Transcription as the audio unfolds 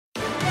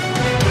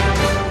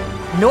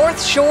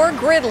North Shore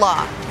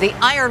gridlock, the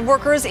iron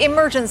workers'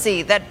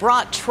 emergency that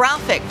brought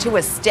traffic to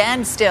a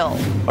standstill.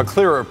 A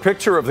clearer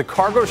picture of the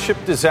cargo ship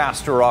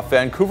disaster off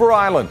Vancouver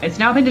Island. It's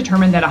now been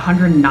determined that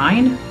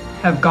 109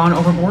 have gone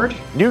overboard.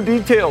 New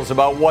details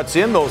about what's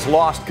in those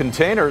lost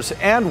containers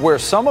and where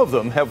some of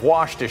them have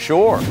washed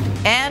ashore.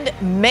 And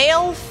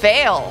mail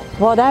fail.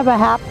 Whatever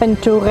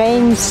happened to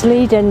rain,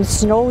 sleet and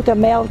snow, the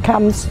mail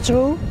comes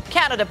through.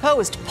 Canada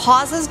Post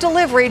pauses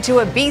delivery to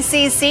a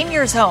BC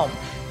seniors home.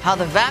 How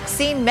the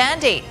vaccine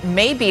mandate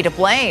may be to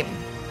blame.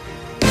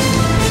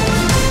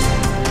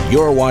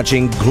 You're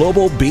watching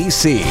Global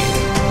BC.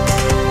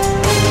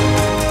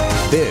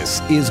 This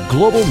is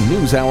Global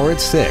News Hour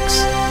at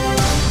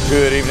 6.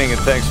 Good evening and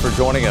thanks for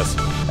joining us.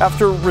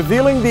 After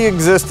revealing the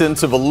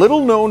existence of a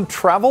little-known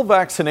travel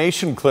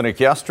vaccination clinic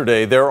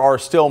yesterday, there are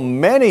still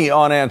many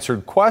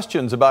unanswered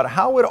questions about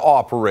how it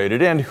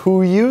operated and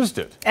who used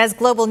it. As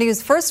Global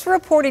News first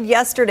reported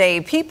yesterday,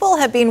 people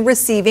have been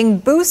receiving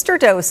booster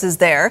doses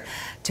there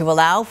to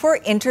allow for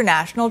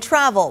international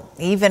travel,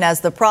 even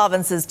as the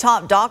province's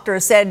top doctor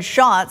said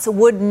shots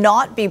would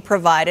not be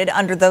provided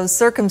under those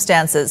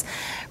circumstances.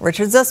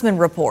 Richard Zussman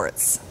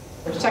reports.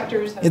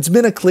 It's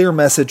been a clear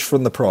message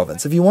from the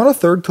province. If you want a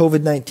third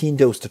COVID-19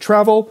 dose to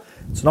travel,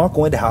 it's not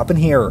going to happen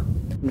here.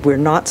 We're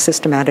not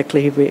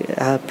systematically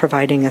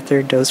providing a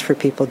third dose for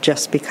people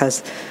just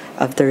because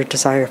of their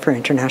desire for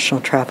international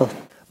travel.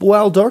 But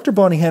while Dr.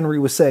 Bonnie Henry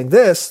was saying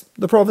this,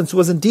 the province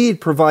was indeed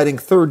providing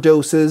third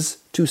doses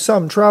to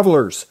some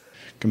travelers.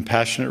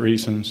 Compassionate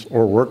reasons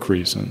or work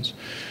reasons,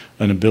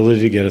 an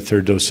ability to get a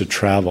third dose to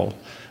travel.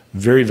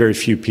 Very, very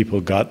few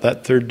people got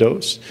that third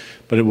dose,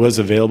 but it was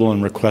available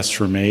and requests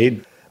were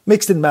made.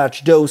 Mixed and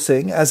matched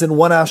dosing, as in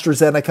one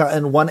AstraZeneca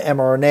and one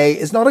mRNA,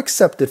 is not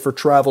accepted for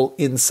travel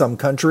in some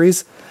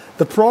countries.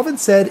 The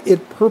province said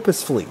it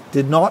purposefully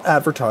did not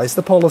advertise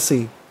the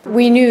policy.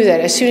 We knew that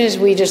as soon as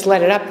we just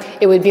let it up,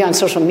 it would be on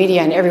social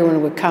media and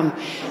everyone would come.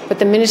 But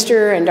the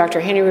minister and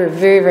Dr. Henry were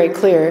very, very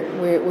clear.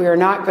 We are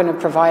not going to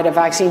provide a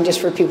vaccine just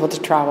for people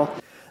to travel.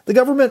 The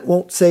government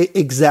won't say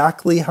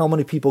exactly how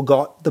many people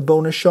got the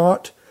bonus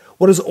shot.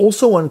 What is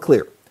also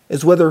unclear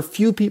is whether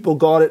few people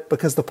got it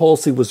because the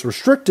policy was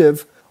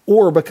restrictive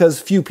or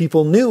because few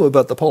people knew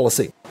about the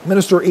policy.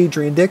 Minister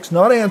Adrian Dix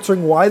not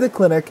answering why the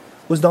clinic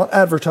was not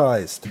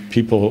advertised.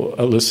 People,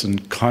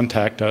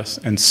 contact us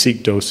and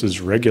seek doses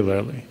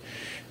regularly.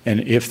 And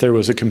if there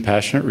was a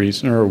compassionate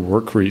reason or a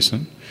work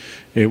reason,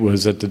 it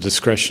was at the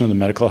discretion of the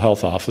medical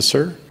health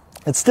officer.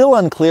 It's still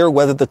unclear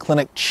whether the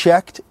clinic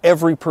checked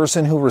every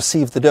person who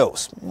received the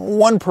dose.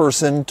 One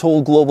person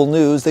told Global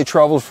News they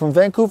traveled from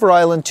Vancouver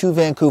Island to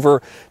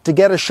Vancouver to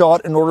get a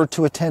shot in order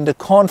to attend a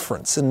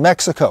conference in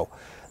Mexico.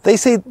 They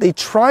say they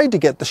tried to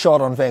get the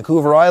shot on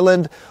Vancouver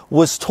Island,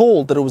 was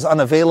told that it was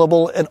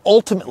unavailable, and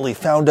ultimately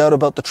found out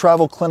about the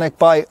travel clinic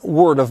by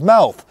word of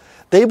mouth.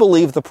 They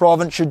believe the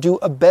province should do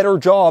a better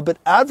job at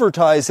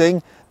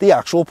advertising the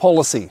actual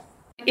policy.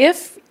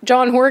 If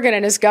John Horgan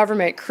and his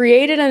government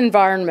created an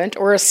environment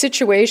or a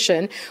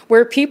situation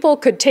where people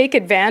could take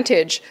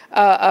advantage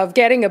of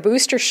getting a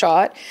booster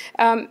shot,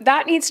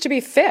 that needs to be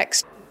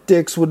fixed.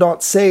 Dix would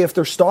not say if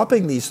they're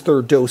stopping these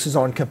third doses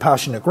on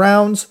compassionate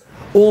grounds,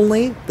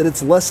 only that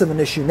it's less of an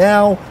issue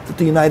now that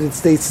the United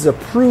States has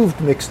approved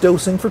mixed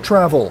dosing for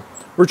travel.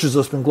 Richard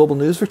Zussman, Global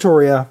News,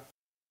 Victoria.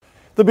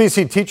 The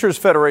BC Teachers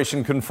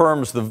Federation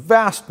confirms the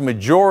vast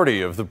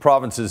majority of the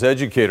province's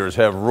educators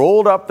have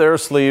rolled up their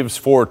sleeves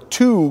for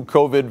 2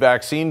 COVID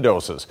vaccine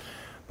doses.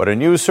 But a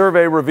new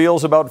survey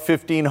reveals about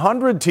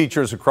 1,500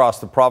 teachers across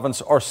the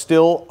province are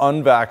still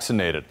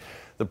unvaccinated.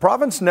 The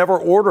province never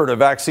ordered a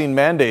vaccine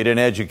mandate in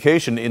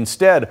education,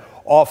 instead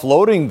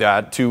offloading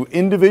that to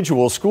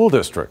individual school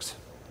districts.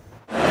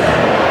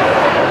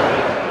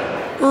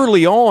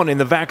 Early on in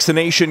the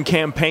vaccination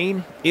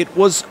campaign, it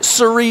was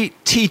Surrey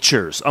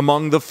teachers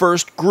among the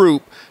first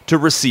group to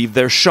receive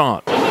their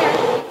shot.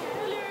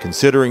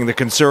 Considering the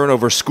concern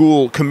over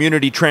school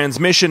community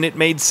transmission, it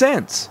made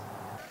sense.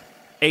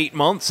 8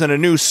 months and a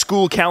new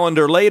school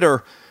calendar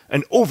later,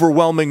 an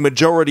overwhelming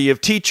majority of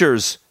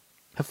teachers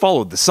have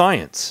followed the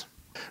science.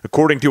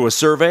 According to a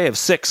survey of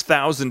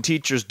 6,000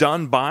 teachers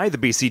done by the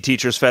BC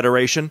Teachers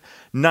Federation,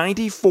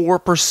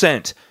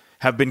 94%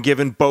 have been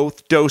given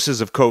both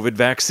doses of COVID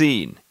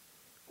vaccine.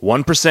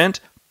 1%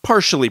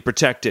 partially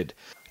protected.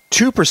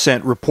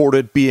 2%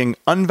 reported being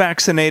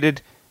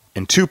unvaccinated,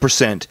 and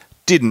 2%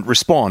 didn't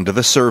respond to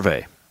the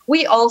survey.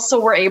 We also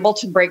were able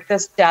to break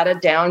this data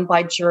down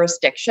by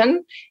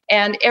jurisdiction,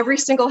 and every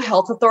single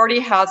health authority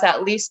has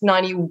at least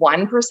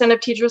 91% of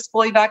teachers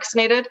fully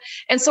vaccinated.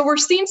 And so we're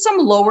seeing some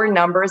lower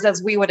numbers,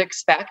 as we would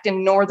expect,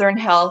 in Northern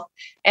Health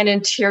and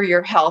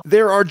Interior Health.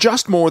 There are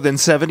just more than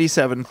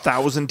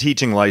 77,000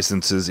 teaching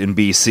licenses in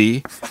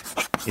BC.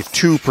 If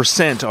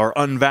 2% are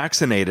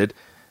unvaccinated,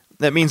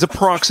 that means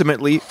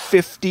approximately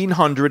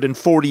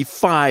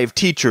 1,545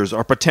 teachers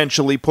are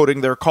potentially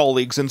putting their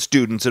colleagues and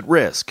students at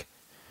risk.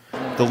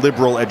 The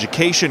Liberal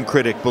education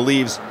critic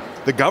believes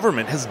the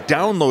government has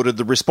downloaded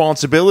the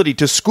responsibility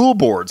to school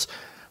boards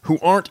who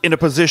aren't in a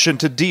position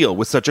to deal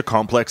with such a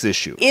complex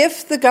issue.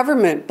 If the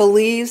government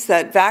believes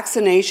that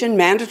vaccination,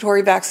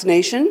 mandatory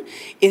vaccination,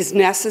 is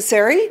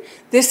necessary,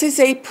 this is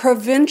a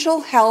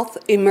provincial health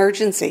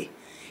emergency.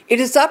 It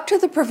is up to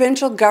the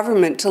provincial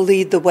government to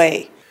lead the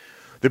way.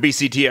 The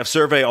BCTF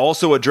survey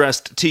also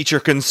addressed teacher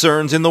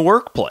concerns in the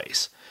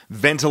workplace,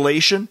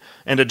 ventilation,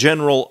 and a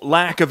general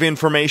lack of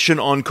information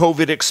on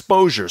COVID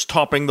exposures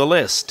topping the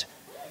list.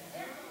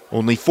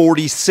 Only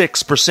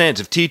 46%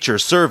 of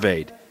teachers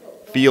surveyed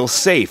feel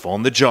safe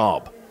on the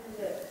job.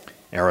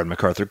 Aaron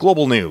MacArthur,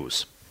 Global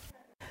News.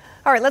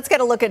 All right, let's get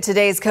a look at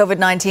today's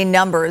COVID-19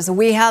 numbers.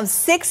 We have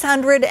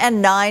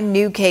 609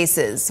 new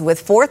cases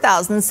with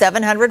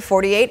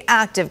 4,748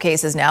 active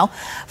cases now.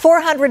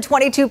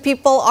 422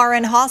 people are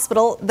in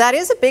hospital. That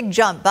is a big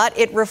jump, but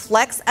it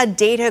reflects a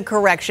data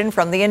correction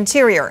from the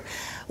Interior.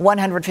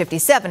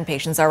 157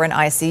 patients are in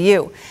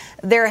ICU.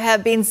 There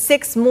have been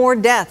 6 more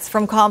deaths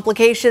from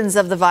complications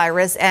of the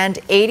virus, and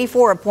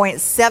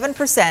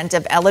 84.7%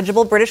 of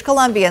eligible British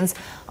Columbians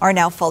are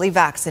now fully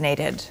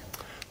vaccinated.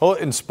 Well,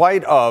 in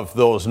spite of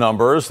those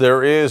numbers,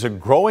 there is a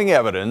growing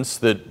evidence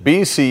that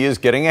BC is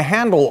getting a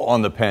handle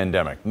on the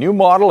pandemic. New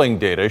modeling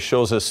data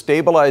shows a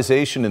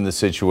stabilization in the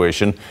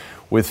situation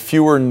with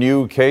fewer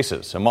new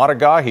cases. Amada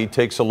Gahi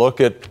takes a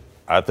look at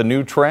the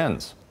new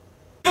trends.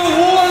 A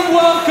warm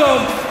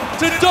welcome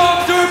to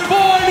Dr.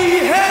 Barney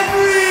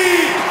Henry!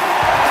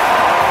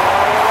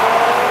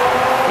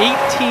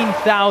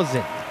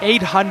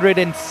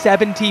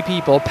 18,870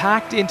 people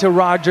packed into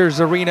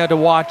Rogers Arena to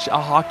watch a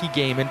hockey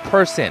game in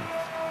person.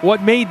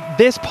 What made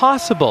this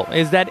possible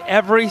is that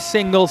every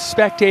single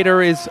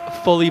spectator is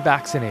fully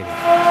vaccinated.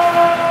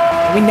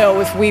 We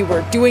know if we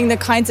were doing the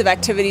kinds of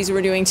activities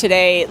we're doing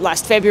today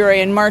last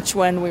February and March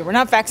when we were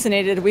not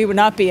vaccinated, we would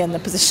not be in the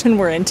position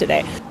we're in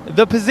today.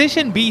 The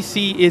position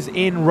BC is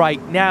in right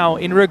now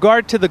in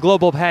regard to the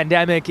global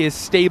pandemic is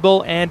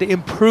stable and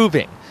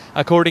improving,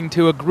 according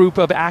to a group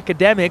of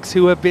academics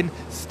who have been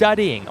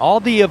studying all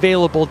the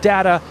available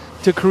data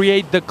to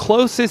create the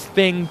closest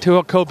thing to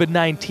a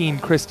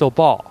COVID-19 crystal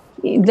ball.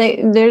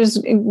 There's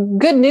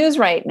good news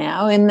right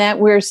now in that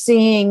we're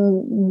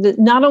seeing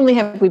not only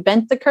have we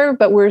bent the curve,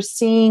 but we're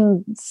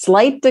seeing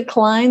slight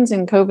declines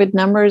in COVID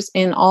numbers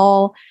in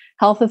all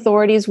health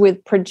authorities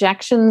with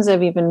projections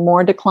of even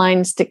more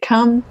declines to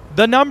come.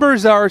 The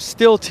numbers are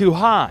still too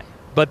high,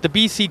 but the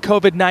BC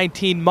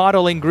COVID-19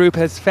 modeling group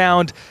has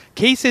found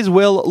cases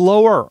will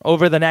lower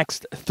over the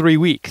next 3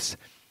 weeks.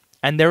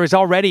 And there is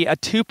already a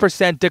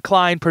 2%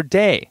 decline per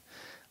day,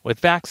 with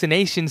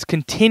vaccinations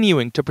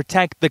continuing to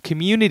protect the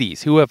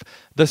communities who have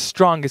the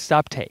strongest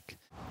uptake.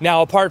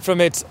 Now, apart from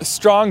its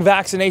strong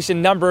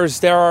vaccination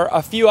numbers, there are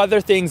a few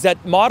other things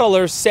that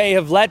modelers say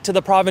have led to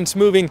the province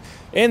moving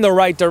in the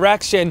right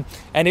direction,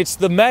 and it's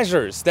the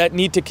measures that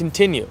need to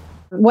continue.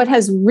 What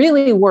has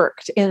really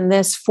worked in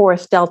this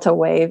fourth Delta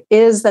wave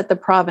is that the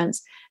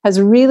province has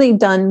really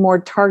done more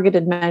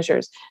targeted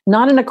measures,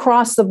 not an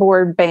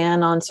across-the-board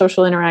ban on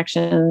social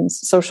interactions,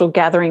 social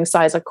gathering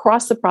size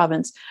across the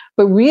province,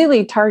 but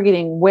really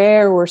targeting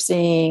where we're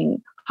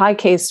seeing high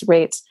case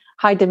rates,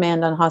 high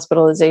demand on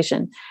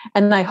hospitalization.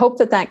 And I hope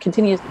that that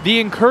continues. The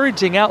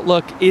encouraging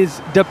outlook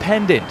is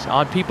dependent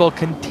on people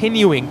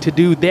continuing to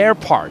do their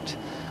part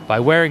by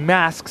wearing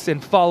masks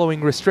and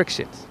following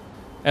restrictions.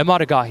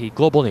 Amada Gahi,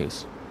 Global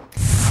News.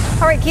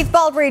 All right, Keith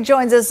Baldry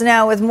joins us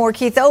now with more.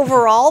 Keith,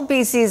 overall,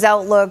 BC's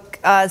outlook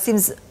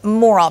seems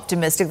more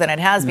optimistic than it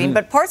has been,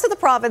 but parts of the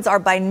province are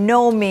by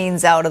no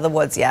means out of the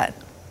woods yet.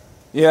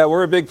 Yeah,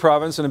 we're a big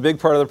province, and a big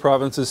part of the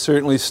province is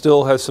certainly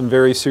still has some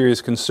very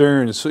serious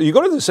concerns. So you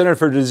go to the Centre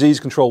for Disease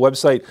Control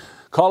website,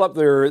 call up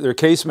their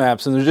case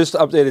maps, and they're just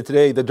updated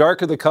today. The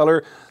darker the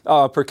color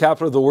per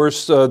capita, the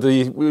worse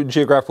the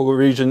geographical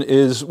region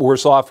is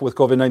worse off with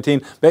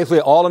COVID-19.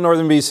 Basically, all of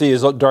northern BC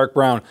is dark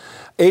brown.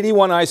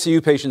 81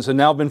 ICU patients have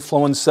now been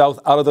flown south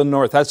out of the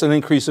north. That's an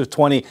increase of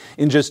 20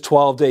 in just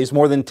 12 days,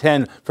 more than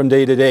 10 from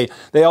day to day.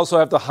 They also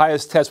have the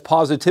highest test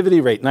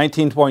positivity rate,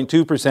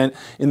 19.2%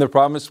 in the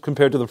province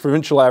compared to the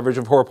provincial average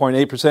of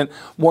 4.8%,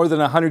 more than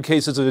 100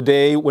 cases a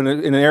day when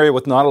in an area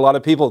with not a lot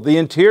of people. The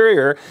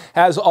Interior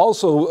has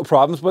also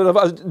problems, but of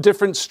a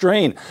different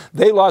strain.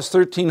 They lost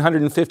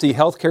 1,350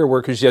 healthcare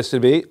workers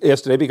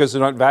yesterday because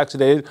they're not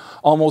vaccinated,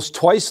 almost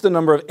twice the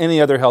number of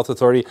any other health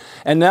authority.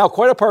 And now,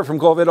 quite apart from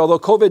COVID, although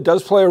COVID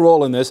does play a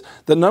role in this,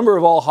 the number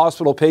of all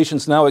hospital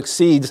patients now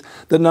exceeds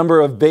the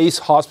number of base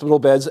hospital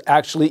beds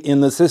actually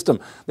in the system.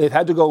 They've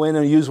had to go in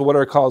and use what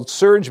are called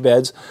surge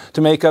beds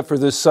to make up for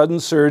this sudden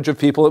surge of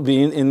people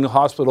being in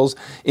hospitals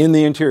in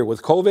the Interior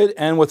with COVID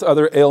and with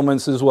other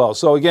ailments as well.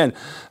 So again,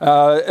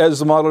 as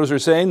the modelers are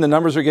saying, the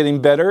numbers are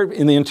getting better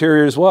in the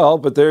Interior as well,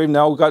 but they've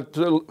now got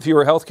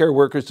fewer healthcare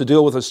workers to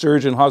deal with a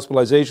surge in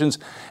hospitalizations,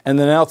 and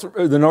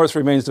the North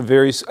remains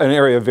an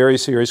area of very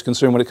serious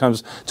concern when it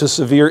comes to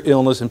severe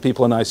illness and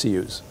people in ICUs.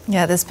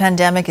 Yeah, this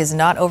pandemic is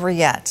not over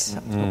yet.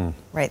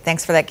 Right.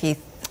 Thanks for that,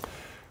 Keith.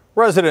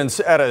 Residents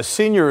at a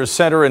seniors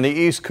center in the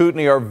East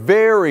Kootenay are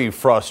very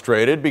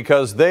frustrated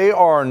because they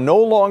are no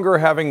longer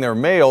having their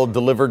mail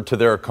delivered to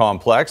their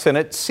complex, and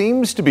it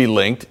seems to be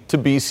linked to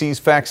BC's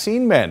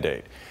vaccine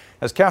mandate.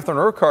 As Catherine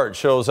Urquhart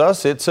shows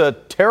us, it's a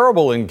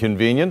terrible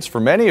inconvenience for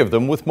many of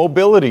them with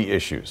mobility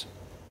issues.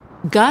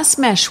 Gus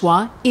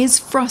Meshwa is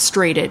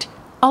frustrated.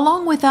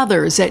 Along with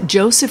others at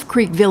Joseph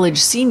Creek Village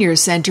Senior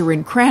Center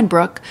in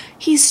Cranbrook,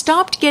 he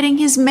stopped getting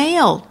his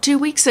mail 2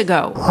 weeks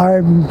ago.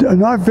 I'm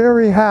not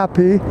very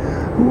happy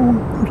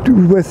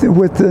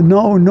with the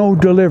no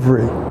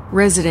delivery.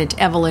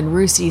 Resident Evelyn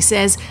Rusi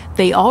says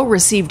they all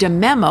received a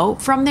memo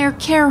from their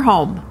care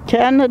home.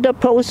 Canada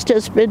Post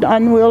has been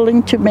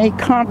unwilling to make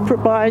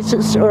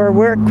compromises or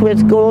work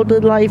with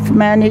Golden Life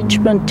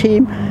management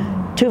team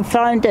to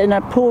find an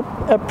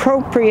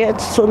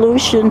appropriate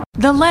solution.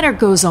 The letter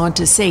goes on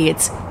to say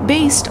it's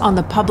based on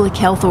the public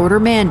health order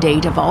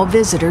mandate of all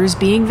visitors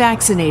being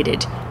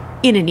vaccinated.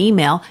 In an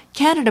email,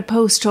 Canada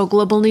Post told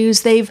Global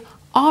News they've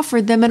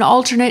offered them an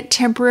alternate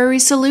temporary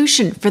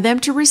solution for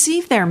them to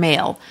receive their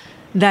mail.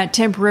 That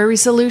temporary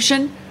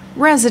solution?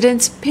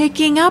 Residents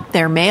picking up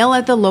their mail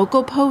at the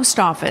local post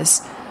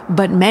office.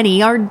 But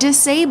many are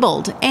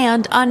disabled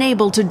and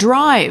unable to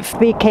drive.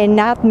 We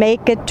cannot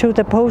make it to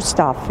the post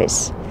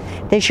office.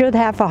 They should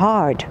have a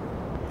heart.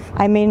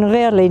 I mean,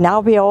 really, now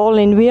we are all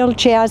in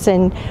wheelchairs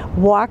and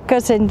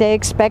walkers, and they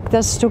expect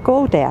us to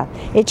go there.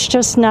 It's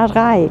just not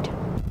right.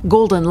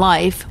 Golden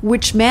Life,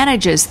 which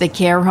manages the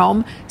care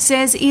home,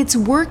 says it's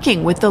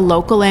working with the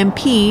local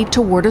MP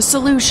toward a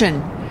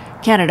solution.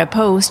 Canada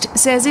Post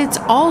says it's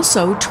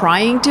also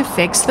trying to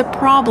fix the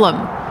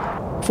problem.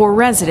 For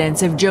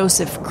residents of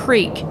Joseph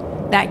Creek,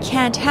 that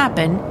can't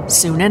happen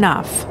soon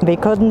enough. We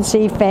couldn't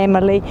see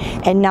family,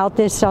 and now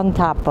this on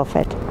top of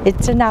it.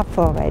 It's enough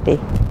already.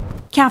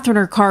 Catherine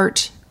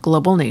Urquhart,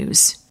 Global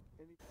News.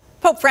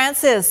 Pope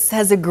Francis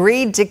has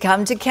agreed to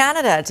come to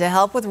Canada to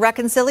help with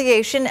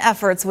reconciliation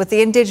efforts with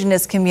the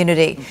Indigenous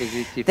community.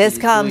 This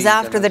comes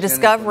after the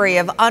discovery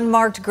of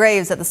unmarked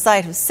graves at the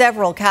site of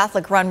several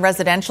Catholic-run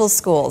residential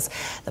schools.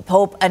 The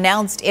Pope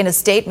announced in a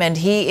statement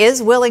he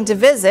is willing to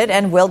visit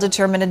and will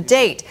determine a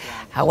date.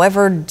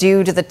 However,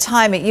 due to the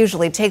time it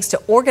usually takes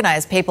to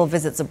organize papal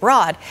visits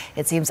abroad,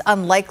 it seems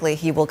unlikely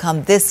he will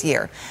come this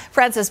year.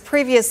 Francis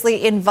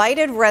previously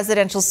invited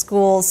residential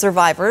school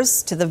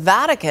survivors to the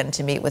Vatican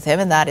to meet with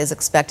him, and that is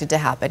expected to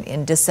happen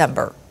in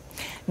December.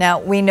 Now,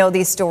 we know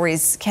these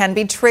stories can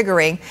be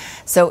triggering,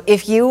 so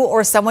if you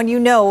or someone you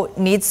know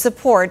needs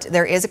support,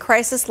 there is a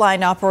crisis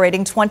line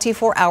operating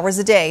 24 hours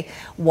a day,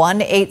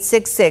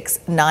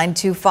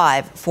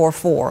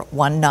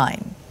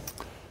 1-866-925-4419.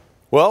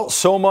 Well,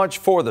 so much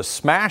for the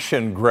smash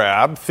and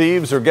grab.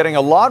 Thieves are getting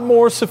a lot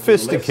more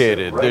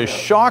sophisticated. The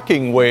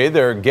shocking way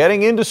they're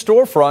getting into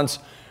storefronts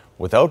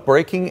without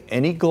breaking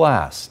any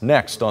glass.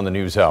 Next on the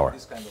News Hour.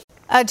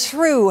 A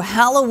true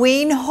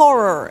Halloween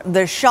horror,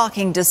 the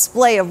shocking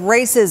display of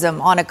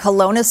racism on a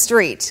Kelowna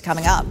street,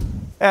 coming up.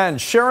 And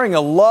sharing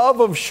a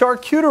love of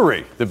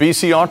charcuterie. The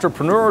BC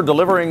entrepreneur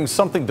delivering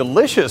something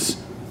delicious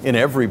in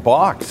every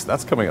box.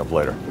 That's coming up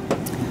later.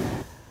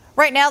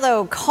 Right now,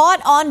 though,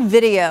 caught on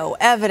video,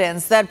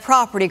 evidence that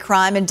property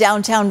crime in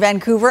downtown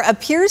Vancouver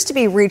appears to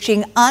be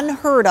reaching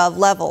unheard of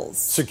levels.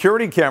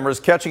 Security cameras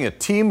catching a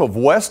team of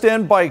West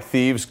End bike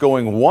thieves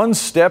going one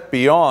step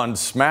beyond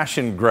smash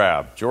and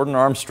grab. Jordan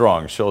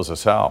Armstrong shows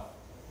us how.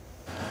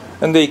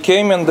 And they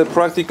came and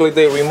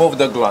they removed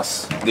the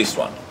glass, this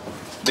one.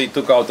 They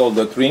took out all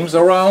the trims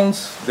around.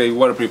 They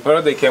were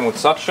prepared. They came with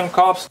suction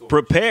cups.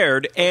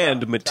 Prepared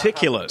and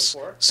meticulous.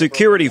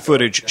 Security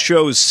footage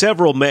shows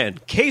several men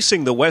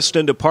casing the West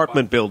End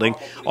apartment building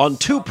on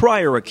two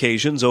prior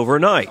occasions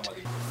overnight.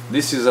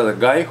 This is a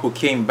guy who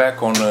came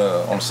back on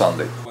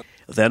Sunday.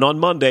 Then on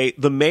Monday,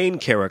 the main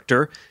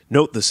character,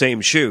 note the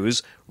same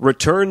shoes,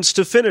 returns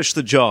to finish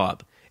the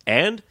job.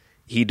 And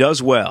he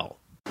does well.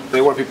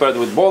 They were prepared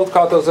with bolt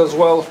cutters as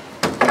well.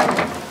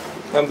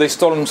 And they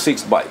stolen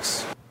 6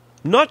 bikes.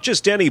 Not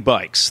just any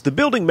bikes. The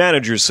building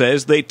manager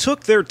says they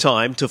took their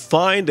time to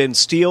find and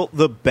steal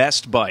the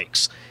best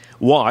bikes.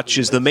 Watch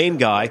as the main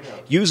guy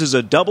uses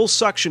a double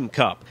suction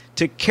cup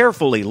to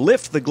carefully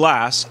lift the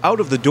glass out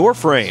of the door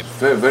frame.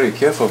 Very, very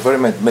careful, very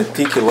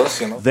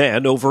meticulous,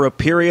 Then, over a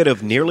period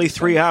of nearly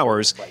 3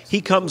 hours,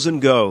 he comes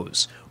and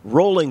goes,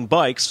 rolling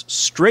bikes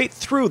straight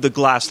through the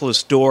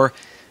glassless door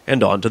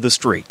and onto the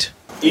street.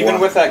 Even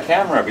with that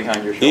camera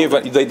behind your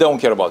shoulder? They don't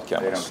care about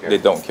cameras. They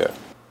don't care.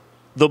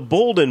 The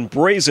bold and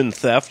brazen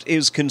theft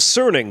is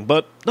concerning,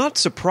 but not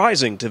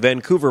surprising to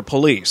Vancouver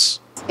police.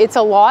 It's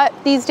a lot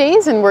these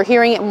days, and we're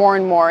hearing it more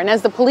and more. And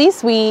as the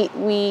police, we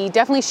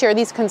definitely share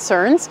these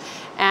concerns,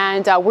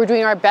 and we're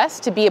doing our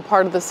best to be a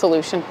part of the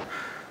solution.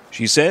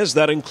 She says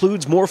that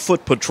includes more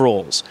foot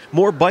patrols,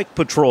 more bike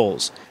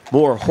patrols,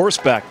 more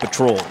horseback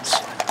patrols.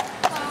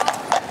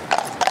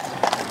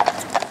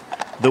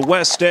 The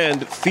West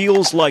End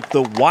feels like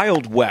the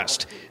Wild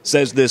West,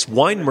 says this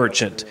wine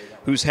merchant,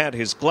 who's had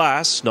his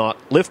glass not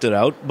lifted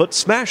out, but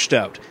smashed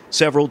out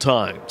several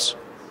times.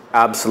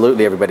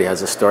 Absolutely, everybody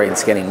has a story, and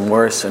it's getting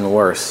worse and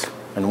worse.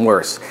 and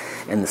worse.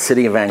 And the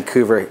City of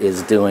Vancouver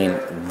is doing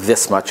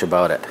this much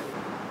about it.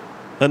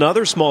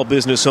 Another small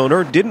business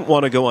owner didn't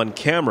want to go on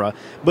camera,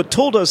 but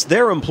told us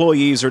their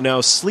employees are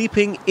now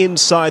sleeping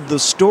inside the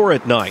store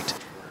at night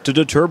to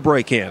deter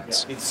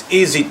break-ins. It's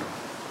easy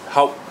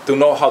to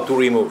know how to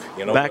remove.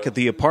 Back at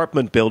the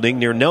apartment building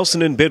near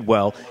Nelson and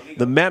Bidwell,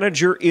 the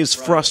manager is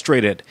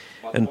frustrated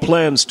and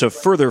plans to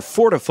further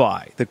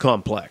fortify the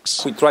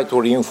complex. We try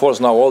to reinforce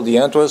now all the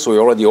entrances. We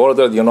already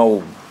ordered,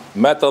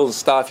 metal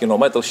stuff,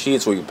 metal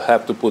sheets. We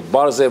have to put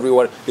bars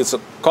everywhere. It's a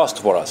cost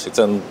for us. It's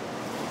an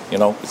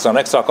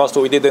extra cost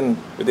we didn't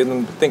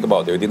think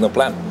about it. We didn't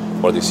plan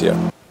for this year.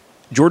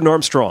 Jordan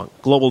Armstrong,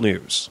 Global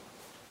News.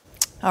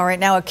 All right,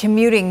 now a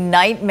commuting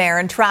nightmare,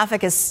 and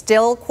traffic is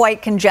still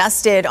quite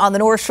congested on the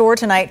North Shore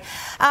tonight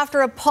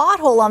after a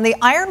pothole on the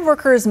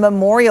Ironworkers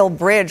Memorial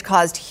Bridge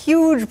caused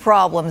huge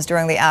problems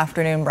during the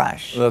afternoon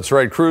rush. That's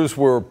right. Crews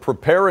were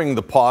preparing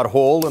the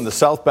pothole in the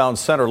southbound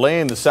center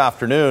lane this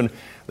afternoon.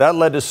 That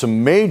led to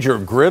some major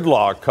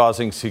gridlock,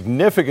 causing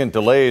significant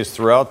delays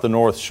throughout the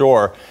North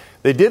Shore.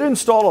 They did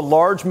install a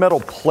large metal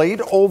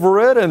plate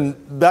over it, and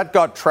that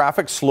got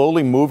traffic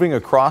slowly moving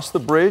across the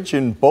bridge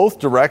in both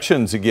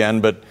directions again,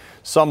 but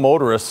some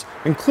motorists,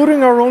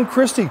 including our own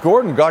Christy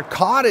Gordon, got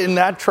caught in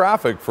that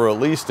traffic for at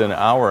least an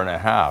hour and a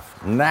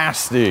half.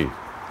 Nasty.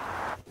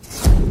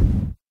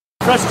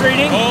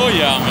 Frustrating? Oh,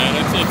 yeah, man.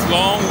 It's a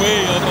long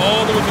way,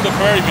 all the way to the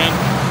ferry, man.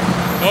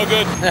 No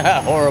good.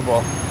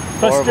 Horrible.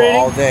 Frustrating? Horrible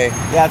all day.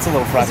 Yeah, it's a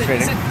little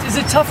frustrating. Is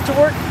it tough to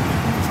work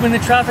when the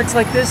traffic's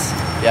like this?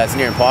 Yeah, it's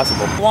near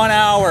impossible. 1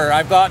 hour.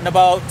 I've gotten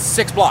about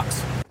 6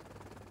 blocks.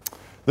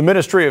 The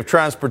Ministry of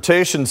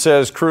Transportation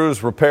says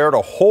crews repaired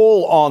a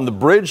hole on the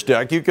bridge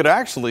deck. You could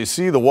actually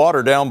see the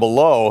water down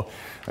below.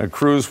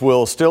 Crews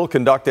will still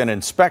conduct an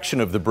inspection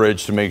of the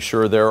bridge to make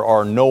sure there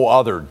are no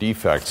other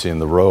defects in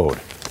the road.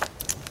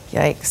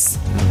 Yikes.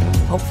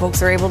 Hope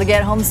folks are able to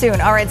get home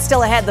soon. All right,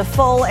 still ahead, the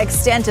full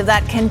extent of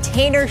that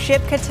container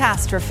ship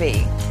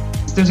catastrophe.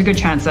 There's a good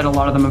chance that a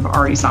lot of them have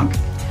already sunk.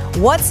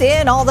 What's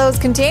in all those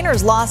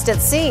containers lost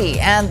at sea,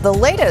 and the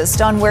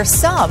latest on where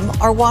some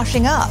are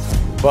washing up.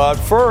 But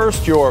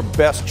first, your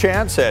best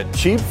chance at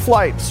cheap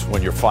flights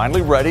when you're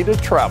finally ready to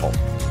travel.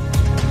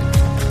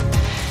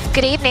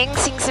 Good evening.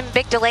 Seeing some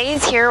big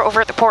delays here over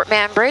at the Port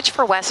Mann Bridge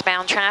for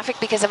westbound traffic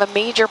because of a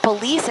major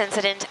police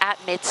incident at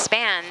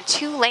mid-span.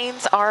 2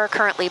 lanes are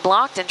currently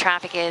blocked and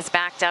traffic is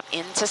backed up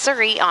into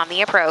Surrey on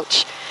the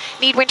approach.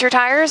 Need winter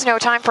tires? No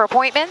time for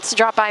appointments?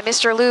 Drop by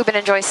Mr. Lube and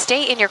enjoy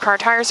stay-in-your-car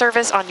tire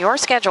service on your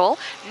schedule.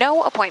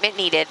 No appointment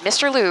needed.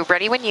 Mr. Lube,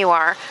 ready when you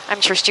are. I'm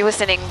Trish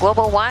Jewison in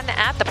Global One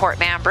at the Port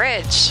Mann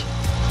Bridge.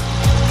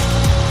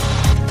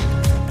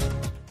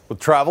 With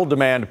travel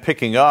demand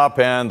picking up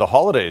and the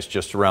holidays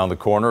just around the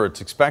corner,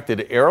 it's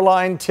expected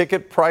airline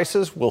ticket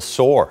prices will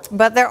soar.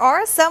 But there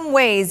are some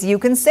ways you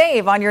can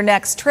save on your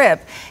next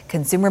trip.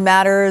 Consumer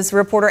Matters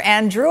reporter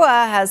Ann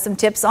Drua has some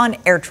tips on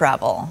air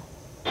travel.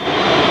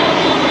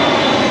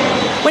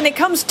 When it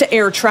comes to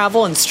air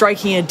travel and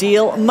striking a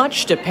deal,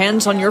 much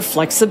depends on your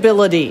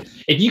flexibility.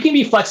 If you can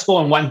be flexible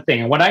in one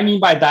thing, and what I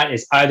mean by that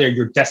is either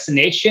your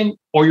destination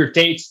or your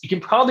dates, you can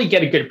probably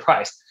get a good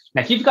price.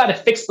 Now, if you've got a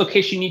fixed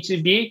location you need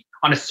to be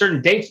on a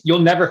certain date, you'll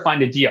never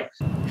find a deal.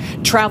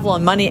 Travel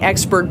and money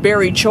expert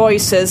Barry Choi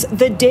says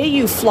the day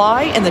you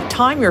fly and the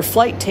time your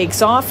flight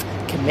takes off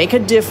can make a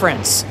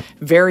difference.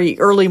 Very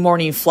early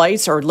morning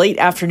flights or late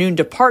afternoon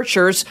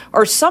departures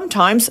are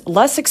sometimes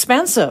less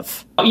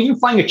expensive. Even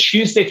flying a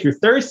Tuesday through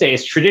Thursday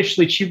is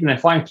traditionally cheaper than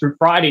flying through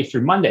Friday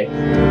through Monday.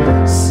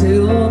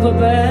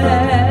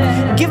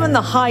 Given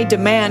the high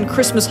demand,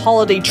 Christmas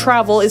holiday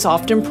travel is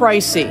often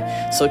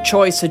pricey. So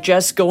Choi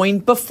suggests going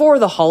before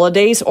the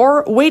holidays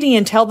or waiting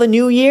until the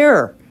new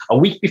year. A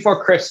week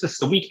before Christmas,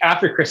 the week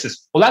after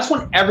Christmas. Well, that's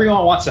when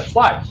everyone wants to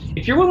fly.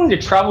 If you're willing to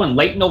travel in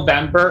late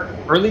November,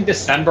 early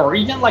December, or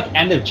even like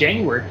end of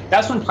January,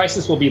 that's when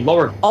prices will be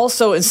lower.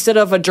 Also, instead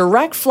of a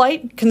direct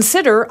flight,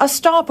 consider a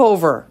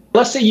stopover.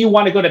 Let's say you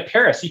want to go to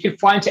Paris. You can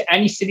fly into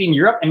any city in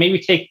Europe and maybe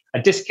take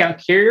a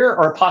discount carrier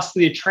or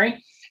possibly a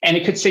train, and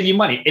it could save you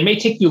money. It may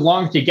take you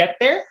longer to get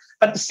there,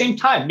 but at the same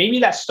time, maybe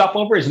that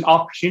stopover is an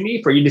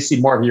opportunity for you to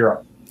see more of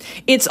Europe.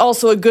 It's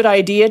also a good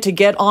idea to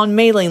get on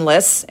mailing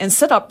lists and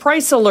set up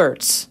price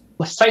alerts.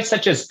 Sites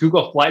such as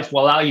Google Flights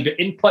will allow you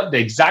to input the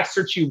exact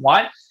search you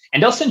want,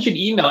 and they'll send you an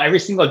email every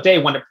single day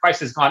when the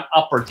price has gone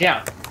up or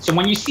down. So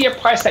when you see a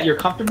price that you're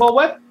comfortable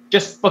with,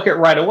 just book it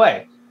right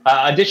away.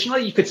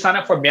 Additionally, you could sign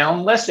up for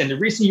mailing lists, and the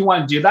reason you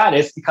want to do that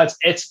is because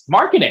it's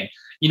marketing.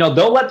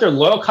 They'll let their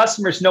loyal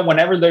customers know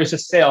whenever there's a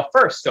sale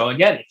first. So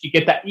again, if you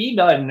get that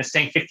email and it's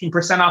saying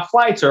 15% off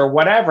flights or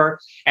whatever,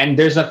 and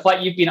there's a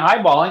flight you've been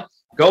eyeballing,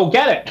 go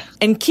get it.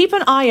 And keep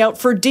an eye out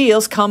for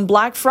deals come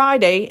Black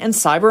Friday and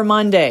Cyber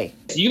Monday.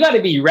 You got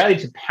to be ready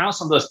to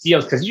pounce on those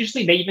deals because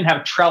usually they even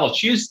have Travel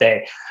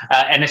Tuesday.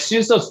 And as soon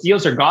as those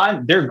deals are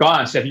gone, they're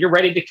gone. So if you're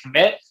ready to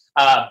commit,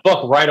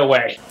 book right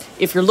away.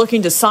 If you're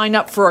looking to sign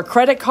up for a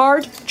credit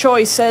card,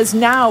 Choi says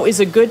now is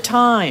a good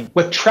time.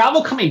 With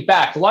travel coming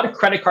back, a lot of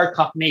credit card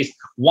companies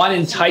want to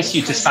entice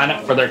you to sign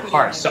up for their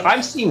cards. So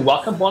I'm seeing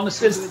welcome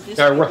bonuses that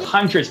are worth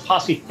hundreds,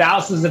 possibly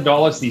thousands of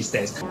dollars these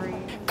days.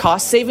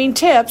 Cost-saving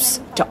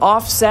tips to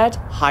offset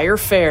higher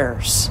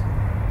fares.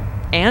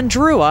 Ann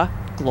Drua,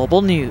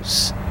 Global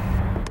News.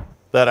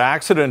 That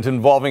accident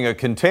involving a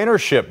container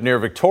ship near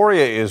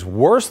Victoria is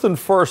worse than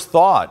first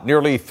thought.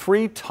 Nearly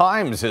 3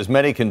 times as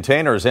many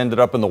containers ended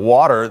up in the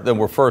water than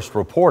were first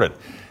reported.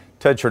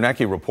 Ted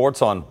Chernecki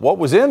reports on what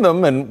was in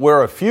them and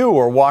where a few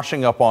are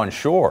washing up on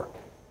shore.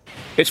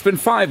 It's been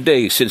 5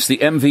 days since the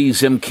MV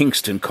Zim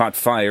Kingston caught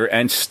fire,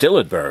 and still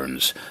it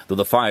burns, though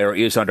the fire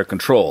is under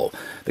control.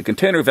 The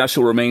container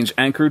vessel remains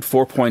anchored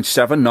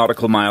 4.7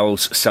 nautical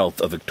miles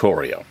south of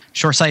Victoria.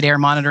 Shoreside air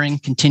monitoring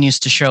continues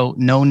to show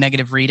no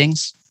negative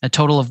readings. A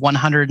total of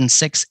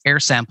 106 air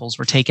samples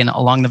were taken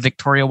along the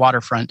Victoria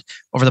waterfront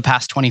over the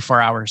past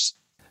 24 hours.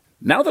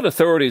 Now that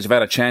authorities have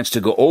had a chance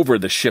to go over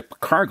the ship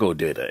cargo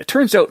data, it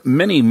turns out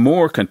many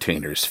more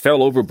containers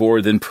fell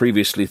overboard than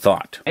previously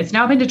thought. It's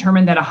now been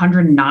determined that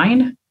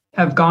 109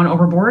 have gone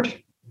overboard,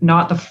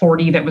 not the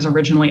 40 that was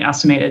originally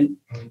estimated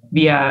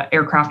via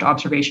aircraft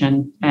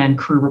observation and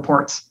crew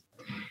reports.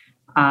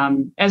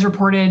 As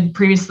reported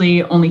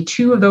previously, only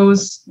 2 of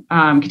those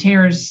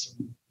containers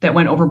that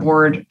went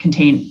overboard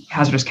contain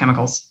hazardous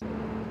chemicals.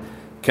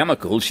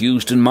 Chemicals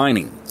used in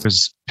mining.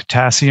 There's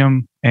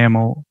potassium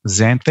amyl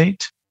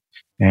xanthate,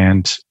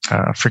 and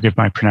forgive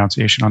my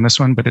pronunciation on this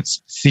one, but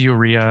it's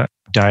thiourea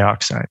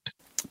dioxide.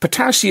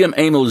 Potassium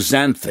amyl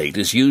xanthate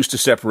is used to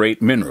separate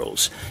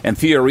minerals, and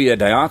thiourea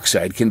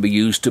dioxide can be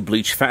used to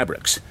bleach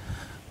fabrics.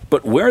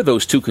 But where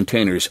those 2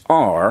 containers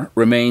are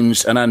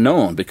remains an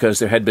unknown because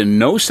there had been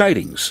no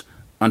sightings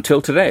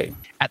until today.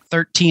 At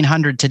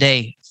 1300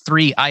 today,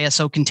 3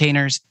 ISO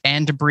containers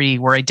and debris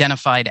were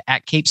identified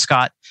at Cape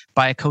Scott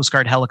by a Coast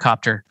Guard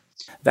helicopter.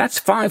 That's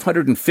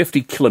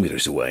 550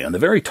 kilometers away on the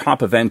very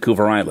top of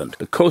Vancouver Island.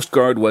 The Coast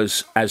Guard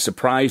was as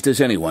surprised as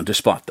anyone to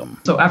spot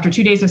them. So after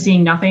 2 days of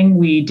seeing nothing,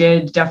 we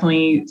did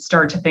definitely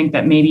start to think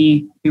that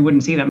maybe we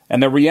wouldn't see them.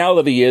 And the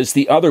reality is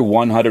the other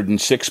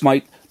 106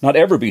 might not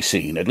ever be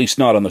seen, at least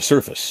not on the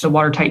surface. The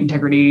watertight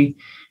integrity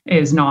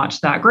is not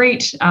that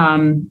great.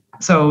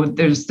 So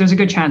there's a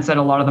good chance that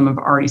a lot of them have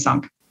already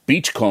sunk.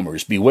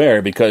 Beachcombers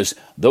beware, because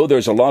though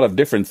there's a lot of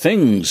different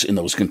things in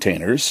those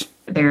containers,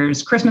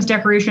 there's Christmas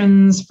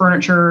decorations,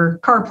 furniture,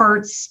 car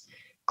parts,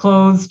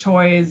 clothes,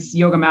 toys,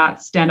 yoga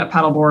mats, stand-up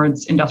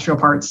paddleboards, industrial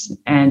parts,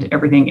 and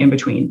everything in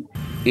between,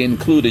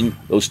 including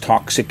those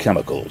toxic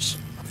chemicals.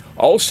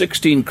 All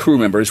 16 crew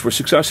members were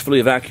successfully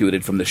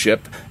evacuated from the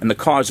ship, and the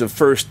cause of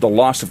first the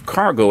loss of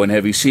cargo in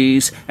heavy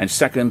seas, and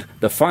second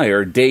the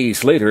fire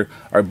days later,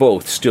 are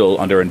both still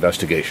under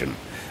investigation.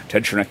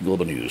 Ted Chernecki,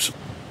 Global News.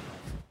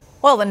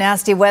 Well, the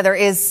nasty weather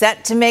is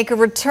set to make a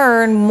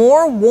return.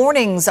 More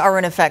warnings are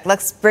in effect.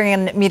 Let's bring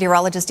in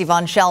meteorologist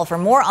Yvonne Schell for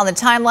more on the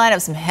timeline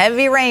of some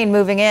heavy rain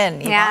moving in.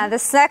 Yvonne? Yeah,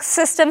 this next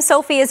system,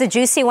 Sophie, is a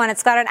juicy one.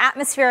 It's got an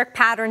atmospheric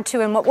pattern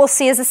to it, and what we'll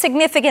see is a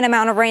significant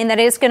amount of rain that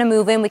is going to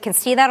move in. We can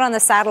see that on the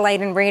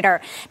satellite and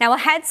radar. Now, a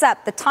heads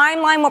up, the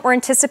timeline, what we're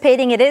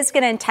anticipating, it is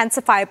going to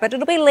intensify, but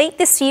it'll be late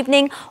this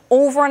evening,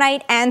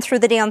 overnight, and through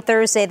the day on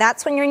Thursday.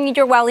 That's when you need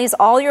your wellies,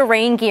 all your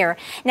rain gear.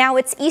 Now,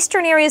 it's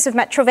eastern areas of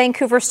Metro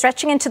Vancouver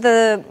stretching into the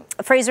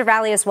Fraser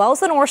Valley as well as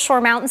the North Shore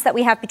Mountains that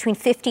we have between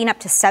 50 and up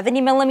to 70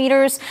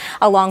 millimeters.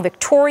 Along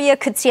Victoria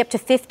could see up to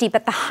 50,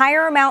 but the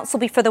higher amounts will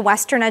be for the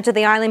western edge of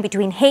the island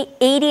between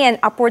 80 and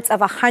upwards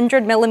of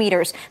 100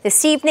 millimeters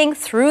this evening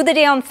through the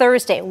day on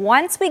Thursday.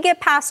 Once we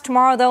get past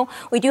tomorrow, though,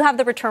 we do have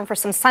the return for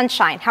some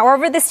sunshine.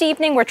 However, this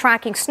evening we're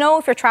tracking snow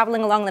if you're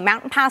traveling along the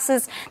mountain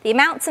passes. The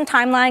amounts and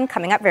timeline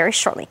coming up very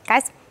shortly.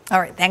 Guys? All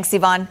right. Thanks,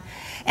 Yvonne.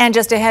 And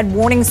just ahead,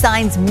 warning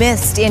signs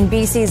missed in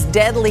BC's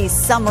deadly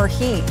summer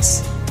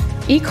heat.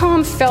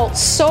 ECOM felt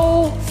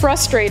so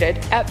frustrated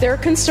at their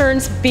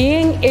concerns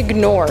being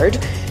ignored,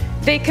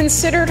 they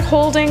considered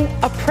holding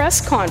a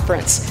press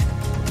conference.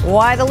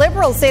 Why the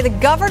Liberals say the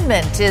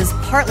government is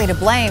partly to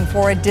blame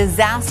for a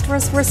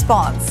disastrous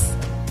response.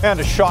 And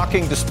a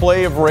shocking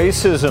display of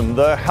racism.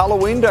 The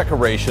Halloween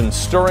decorations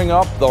stirring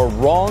up the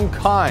wrong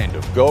kind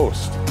of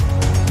ghost.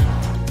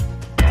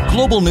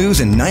 Global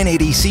News and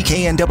 980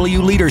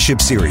 CKNW Leadership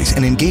Series,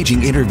 an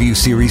engaging interview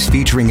series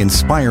featuring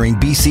inspiring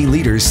BC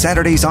leaders,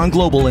 Saturdays on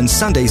Global and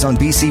Sundays on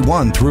BC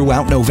One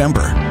throughout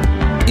November.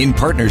 In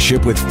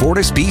partnership with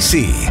Fortis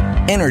BC,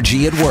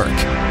 Energy at Work.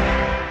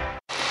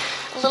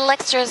 A little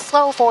extra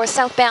slow for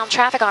southbound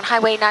traffic on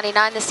Highway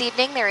 99 this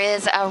evening. There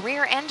is a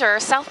rear ender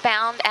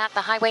southbound at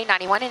the Highway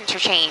 91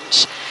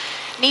 interchange.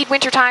 Need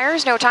winter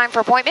tires? No time for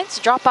appointments?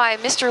 Drop by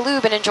Mr.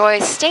 Lube and enjoy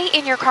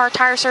stay-in-your-car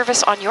tire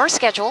service on your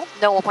schedule.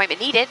 No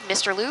appointment needed.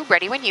 Mr. Lube,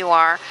 ready when you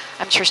are.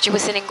 I'm Trish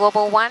Jewison in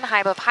Global One,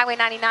 high above Highway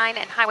 99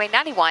 and Highway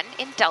 91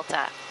 in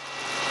Delta.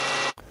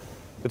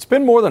 It's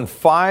been more than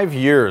 5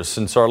 years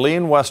since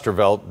Arlene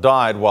Westervelt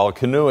died while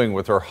canoeing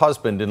with her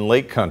husband in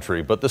Lake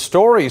Country, but the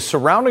story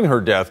surrounding her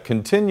death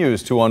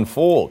continues to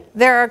unfold.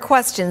 There are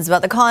questions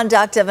about the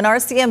conduct of an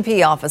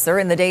RCMP officer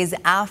in the days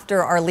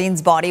after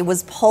Arlene's body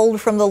was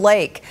pulled from the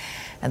lake.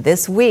 And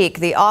this week,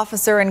 the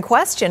officer in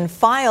question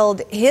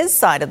filed his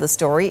side of the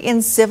story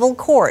in civil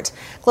court.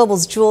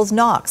 Global's Jules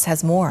Knox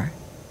has more.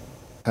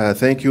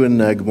 Thank you, and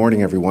good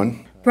morning,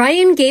 everyone.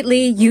 Brian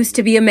Gately used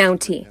to be a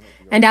Mountie.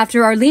 And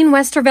after Arlene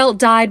Westervelt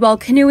died while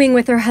canoeing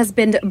with her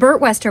husband, Bert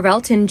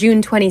Westervelt, in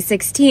June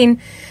 2016,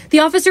 the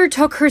officer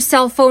took her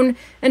cell phone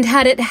and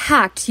had it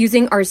hacked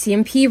using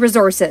RCMP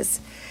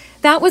resources.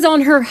 That was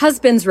on her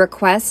husband's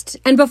request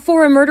and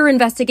before a murder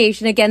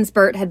investigation against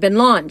Bert had been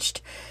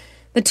launched.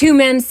 The two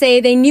men say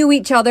they knew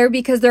each other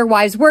because their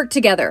wives worked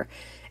together.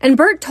 And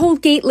Bert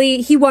told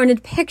Gately he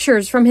wanted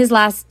pictures from his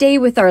last day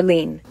with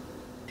Arlene.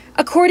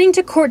 According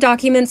to court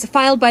documents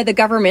filed by the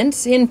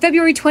government, in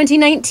February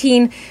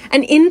 2019,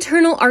 an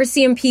internal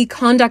RCMP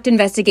conduct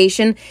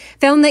investigation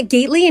found that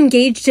Gately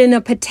engaged in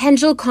a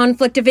potential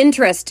conflict of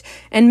interest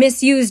and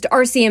misused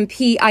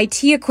RCMP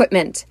IT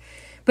equipment.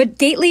 But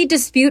Gately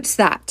disputes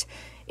that.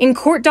 In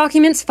court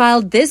documents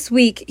filed this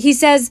week, he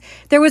says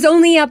there was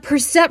only a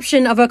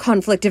perception of a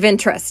conflict of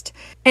interest.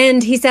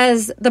 And he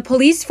says the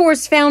police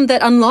force found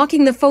that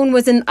unlocking the phone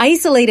was an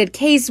isolated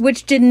case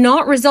which did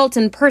not result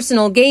in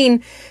personal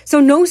gain, so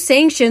no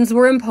sanctions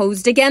were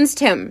imposed against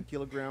him.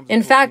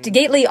 In fact,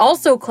 Gately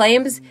also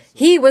claims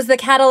he was the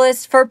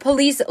catalyst for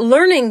police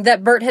learning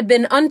that Bert had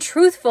been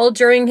untruthful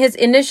during his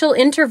initial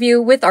interview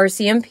with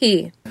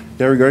RCMP.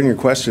 Yeah, regarding your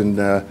question,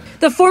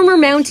 the former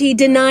Mountie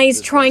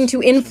denies trying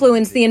to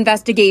influence the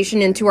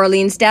investigation into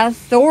Arlene's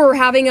death or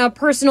having a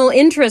personal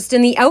interest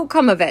in the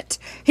outcome of it.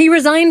 He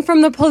resigned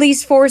from the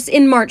police force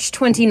in March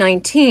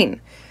 2019.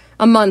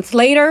 A month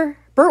later,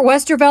 Bert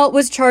Westervelt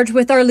was charged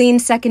with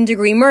Arlene's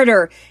second-degree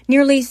murder,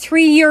 nearly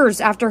 3 years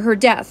after her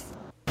death.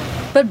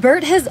 But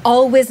Bert has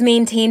always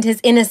maintained his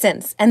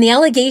innocence, and the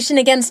allegation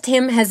against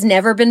him has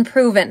never been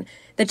proven.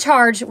 The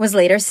charge was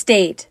later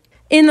stayed.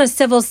 In the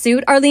civil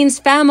suit, Arlene's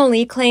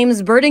family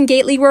claims Bert and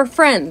Gately were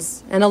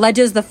friends and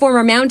alleges the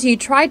former Mountie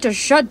tried to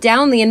shut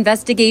down the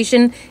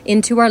investigation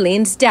into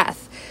Arlene's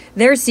death.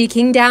 They're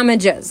seeking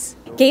damages.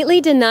 Gately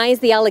denies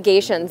the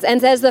allegations and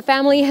says the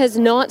family has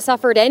not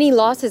suffered any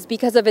losses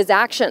because of his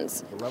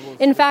actions.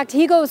 In fact,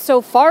 he goes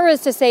so far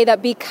as to say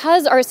that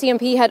because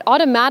RCMP had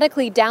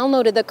automatically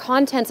downloaded the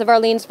contents of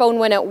Arlene's phone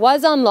when it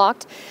was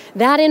unlocked,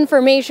 that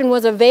information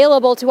was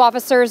available to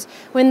officers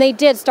when they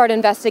did start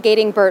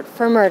investigating Bert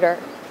for murder.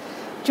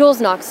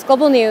 Jules Knox,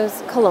 Global News,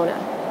 Kelowna.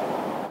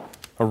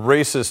 A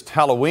racist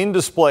Halloween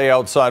display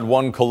outside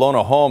one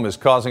Kelowna home is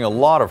causing a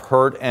lot of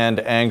hurt and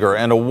anger.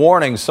 And a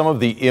warning, some of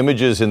the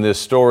images in this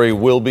story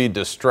will be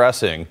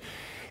distressing.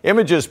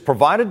 Images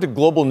provided to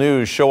Global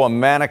News show a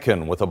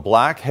mannequin with a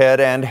black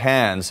head and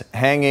hands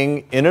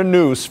hanging in a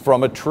noose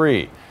from a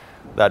tree.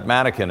 That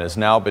mannequin has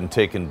now been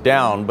taken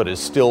down, but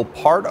is still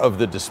part of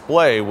the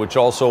display, which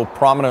also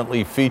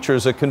prominently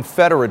features a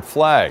Confederate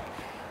flag.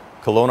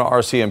 Kelowna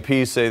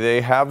RCMP say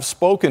they have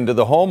spoken to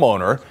the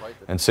homeowner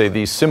and say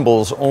these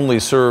symbols only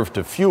serve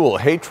to fuel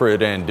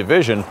hatred and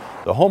division.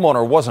 The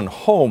homeowner wasn't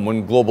home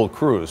when Global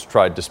Crews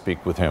tried to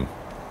speak with him.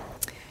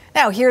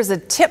 Now, here's a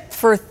tip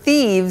for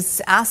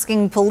thieves.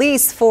 Asking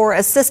police for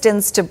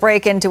assistance to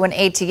break into an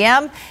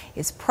ATM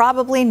is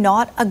probably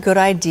not a good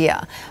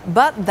idea.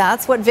 But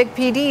that's what Vic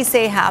PD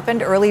say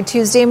happened early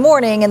Tuesday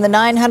morning in the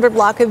 900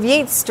 block of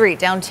Yates Street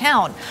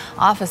downtown.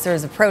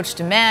 Officers approached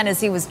a man as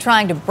he was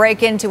trying to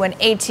break into an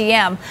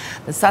ATM.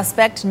 The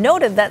suspect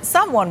noted that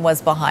someone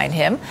was behind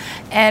him,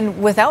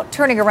 and without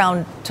turning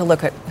around to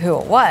look at who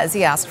it was,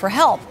 he asked for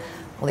help.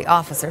 Well, the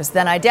officers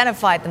then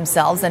identified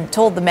themselves and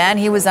told the man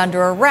he was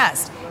under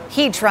arrest.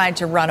 He tried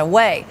to run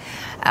away.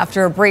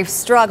 After a brief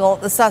struggle,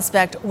 the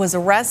suspect was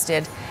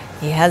arrested.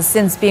 He has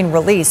since been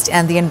released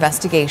and the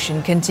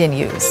investigation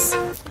continues.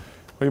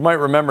 Well, you might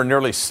remember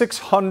nearly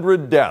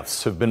 600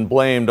 deaths have been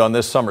blamed on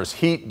this summer's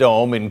heat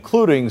dome,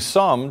 including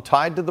some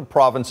tied to the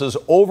province's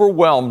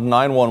overwhelmed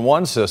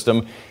 911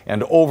 system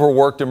and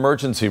overworked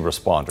emergency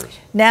responders.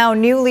 Now,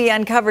 newly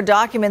uncovered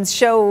documents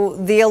show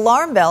the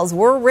alarm bells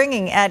were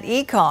ringing at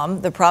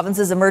ECOM, the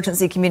province's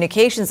emergency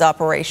communications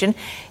operation,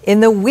 in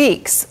the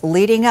weeks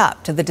leading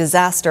up to the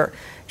disaster.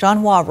 John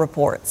Hua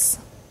reports.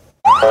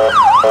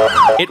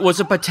 It was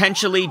a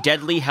potentially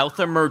deadly health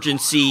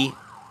emergency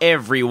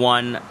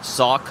everyone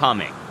saw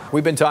coming.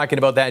 We've been talking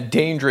about that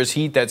dangerous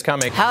heat that's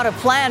coming. How to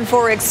plan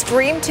for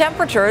extreme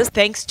temperatures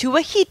thanks to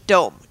a heat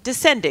dome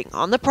descending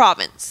on the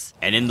province.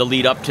 And in the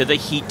lead up to the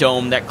heat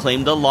dome that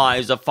claimed the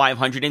lives of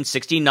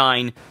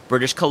 569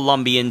 British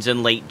Columbians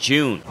in late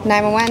June.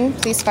 911,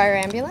 police, fire,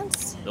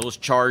 ambulance. Those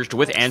charged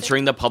with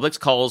answering the public's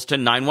calls to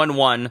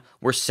 911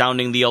 were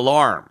sounding the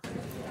alarm.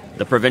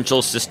 The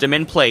provincial system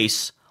in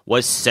place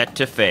was set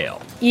to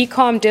fail.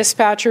 ECOM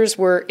dispatchers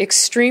were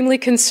extremely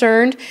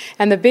concerned,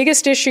 and the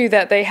biggest issue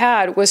that they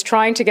had was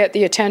trying to get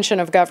the attention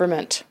of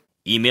government.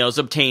 Emails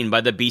obtained by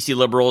the BC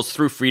Liberals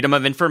through Freedom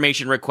of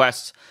Information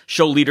requests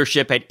show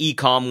leadership at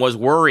ECOM was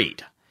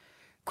worried.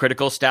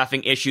 Critical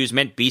staffing issues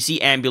meant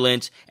BC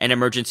Ambulance and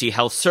Emergency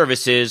Health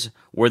Services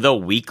were the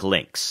weak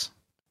links.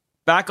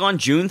 Back on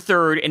June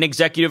 3rd, an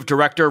executive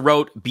director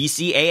wrote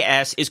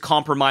BCAS is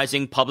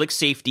compromising public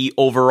safety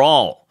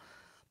overall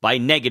by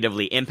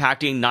negatively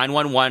impacting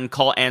 911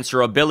 call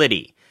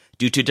answerability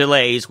due to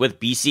delays with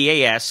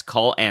BCAS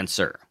call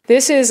answer.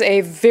 This is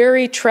a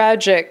very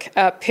tragic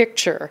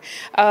picture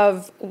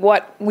of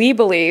what we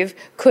believe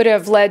could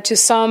have led to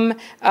some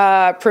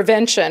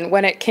prevention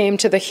when it came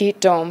to the heat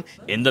dome.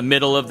 In the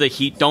middle of the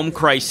heat dome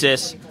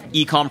crisis,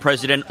 Ecom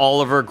President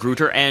Oliver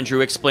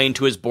Grutter-Andrew explained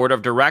to his board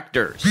of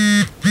directors.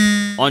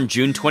 On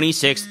June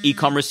 26th,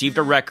 Ecom received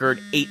a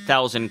record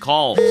 8,000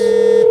 calls.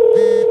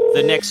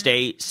 The next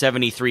day,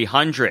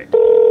 7,300.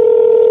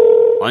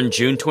 On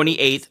June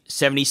 28th,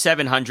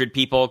 7,700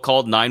 people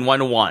called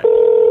 911.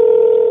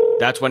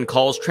 That's when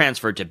calls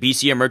transferred to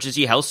BC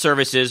Emergency Health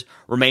Services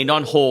remained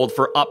on hold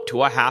for up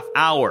to a half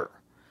hour.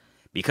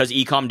 Because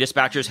Ecom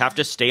dispatchers have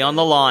to stay on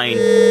the line,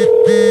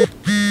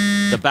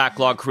 the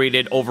backlog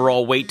created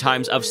overall wait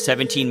times of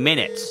 17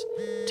 minutes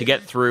to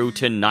get through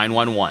to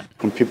 911.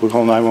 When people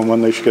call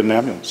 911, they should get an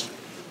ambulance.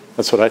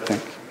 That's what I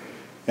think.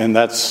 And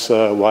that's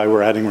why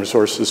we're adding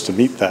resources to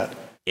meet that.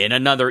 In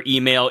another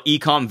email,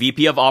 Ecom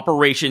VP of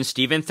Operations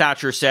Stephen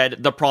Thatcher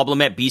said the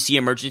problem at BC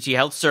Emergency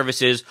Health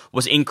Services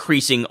was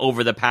increasing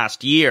over the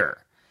past year,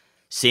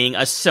 seeing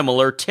a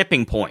similar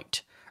tipping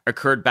point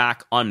occurred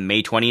back on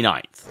May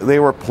 29th. They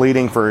were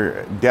pleading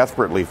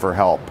desperately for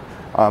help.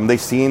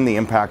 They've seen the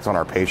impacts on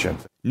our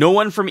patients. No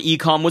one from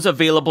Ecom was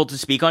available to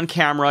speak on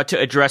camera to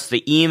address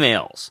the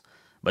emails,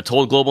 but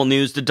told Global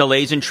News the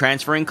delays in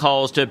transferring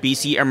calls to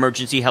BC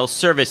Emergency Health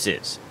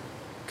Services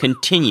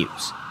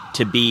continues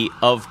to be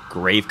of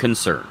grave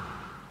concern.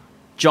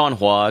 John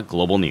Hua,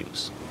 Global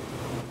News.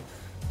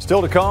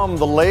 Still to come,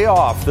 the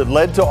layoff that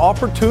led to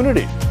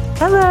opportunity.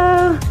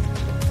 Hello.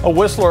 A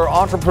Whistler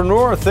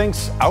entrepreneur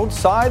thinks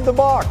outside the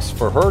box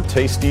for her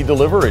tasty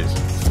deliveries.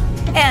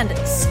 And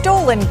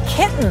stolen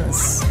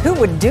kittens. Who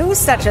would do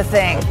such a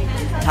thing?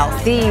 How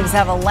thieves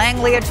have a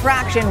Langley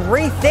attraction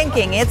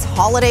rethinking its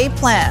holiday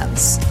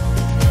plans.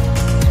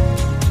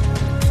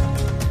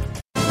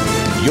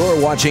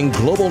 You're watching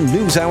Global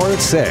News Hour at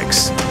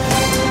 6.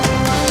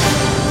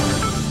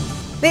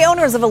 The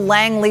owners of a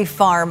Langley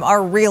farm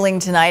are reeling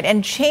tonight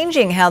and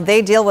changing how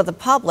they deal with the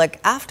public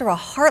after a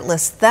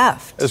heartless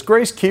theft. As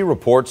Grace Key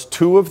reports,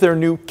 2 of their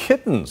new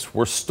kittens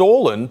were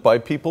stolen by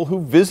people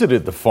who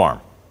visited the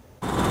farm.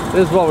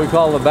 This is what we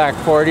call the back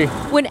 40.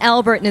 When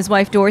Albert and his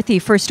wife Dorothy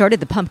first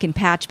started the pumpkin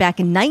patch back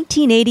in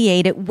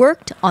 1988, it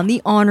worked on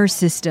the honor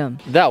system.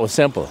 That was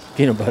simple,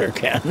 peanut butter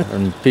can.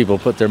 And people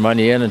put their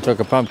money in and took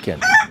a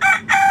pumpkin.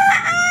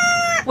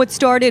 What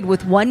started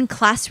with one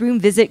classroom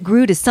visit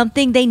grew to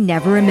something they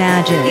never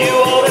imagined. You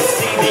ought to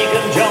see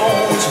Deacon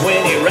Jones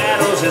when he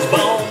rattles his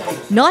bones.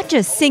 Not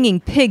just singing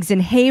pigs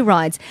and hay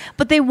rides,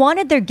 but they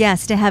wanted their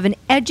guests to have an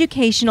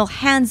educational,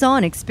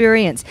 hands-on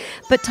experience.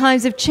 But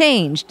times have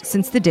changed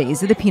since the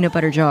days of the peanut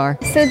butter jar.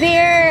 So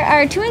there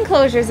are 2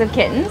 enclosures of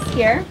kittens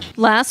here.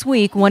 Last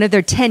week, one of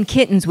their 10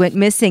 kittens went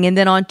missing, and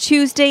then on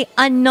Tuesday,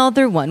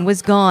 another one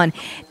was gone.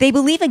 They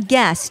believe a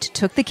guest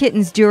took the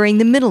kittens during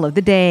the middle of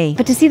the day.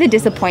 But to see the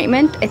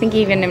disappointment, I think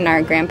even in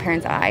our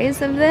grandparents'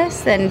 eyes of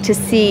this, and to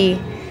see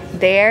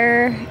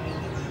their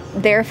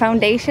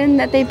foundation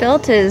that they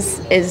built is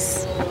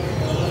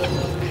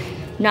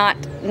not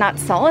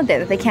solid there,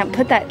 that they can't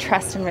put that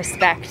trust and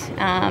respect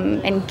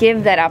and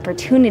give that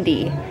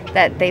opportunity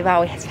that they've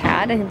always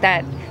had. I think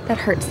that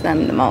hurts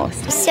them the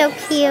most. So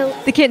cute.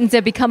 The kittens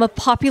have become a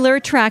popular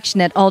attraction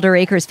at Alder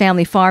Acres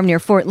Family Farm near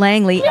Fort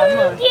Langley.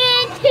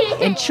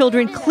 And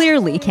children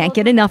clearly can't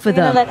get enough of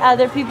them. Let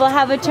other people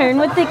have a turn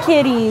with the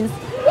kitties.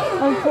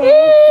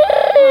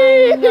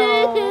 Okay.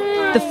 No.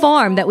 The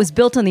farm that was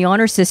built on the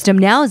honor system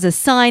now has a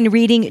sign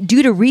reading,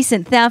 due to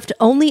recent theft,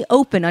 only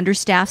open under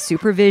staff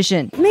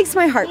supervision. It makes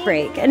my heart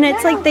break. And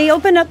it's like they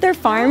open up their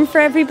farm for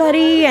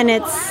everybody, and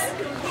it's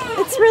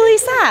really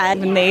sad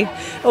when they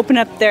open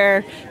up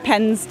their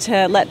pens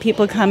to let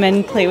people come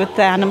and play with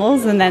the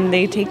animals, and then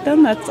they take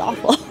them. That's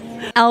awful.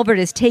 Albert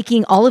is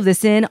taking all of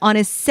this in on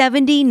his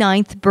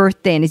 79th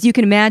birthday, and as you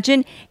can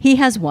imagine, he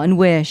has one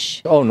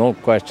wish. Oh, no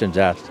questions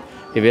asked.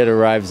 If it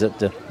arrives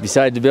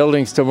beside the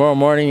buildings tomorrow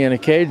morning in a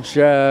cage,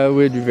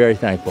 we'd be very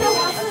thankful.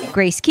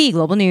 Grace Key,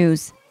 Global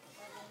News.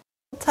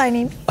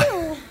 Tiny.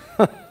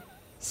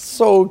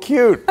 So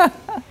cute.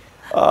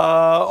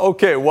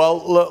 Okay,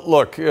 well,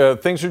 look,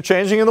 things are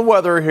changing in the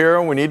weather here,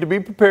 and we need to be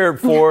prepared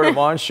for it.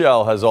 Yvonne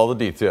Shell has all the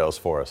details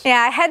for us.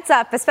 Yeah, heads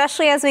up,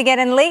 especially as we get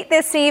in late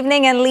this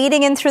evening and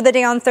leading in through the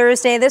day on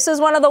Thursday. This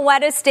is one of the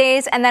wettest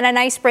days, and then a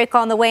nice break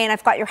on the way, and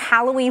I've got your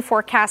Halloween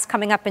forecast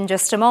coming up in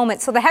just a moment.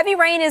 So the heavy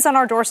rain is on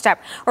our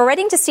doorstep. We're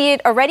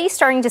already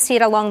starting to see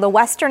it along the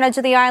western edge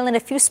of the island,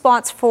 a few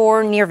spots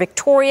for near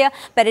Victoria,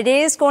 but it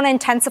is going to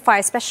intensify,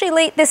 especially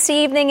late this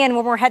evening, and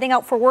when we're heading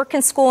out for work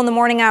and school in the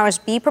morning hours.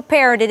 Be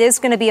prepared. It is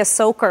going to be a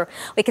soaker.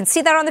 We can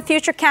see that on the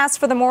futurecast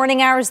for the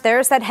morning hours.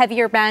 There's that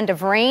heavier band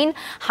of rain.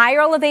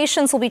 Higher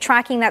elevations will be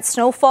tracking that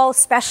snowfall,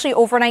 especially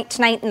overnight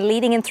tonight and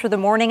leading in through the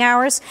morning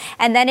hours.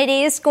 And then it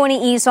is going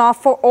to ease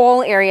off for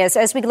all areas.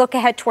 As we look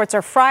ahead towards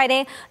our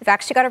Friday, we've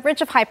actually got a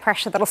ridge of high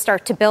pressure that'll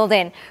start to build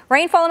in.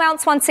 Rainfall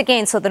amounts once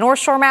again. So the North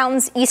Shore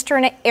Mountains,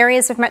 eastern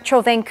areas of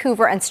Metro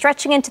Vancouver, and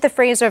stretching into the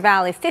Fraser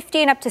Valley, 50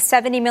 and up to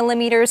 70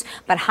 millimeters,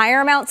 but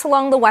higher amounts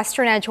along the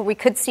western edge where we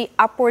could see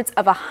upwards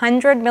of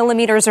 100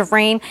 millimeters of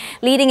rain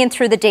leading in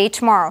through the day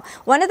tomorrow.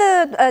 One of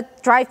the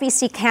Drive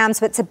BC cams,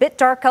 but it's a bit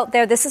dark out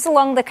there. This is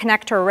along the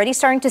connector, already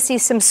starting to see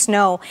some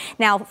snow.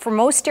 Now, for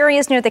most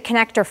areas near the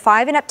connector,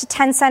 5 and up to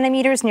 10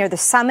 centimeters. Near the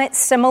summit,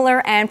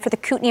 similar. And for the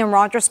Kootenay and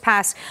Rogers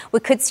Pass, we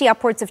could see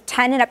upwards of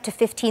 10 and up to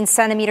 15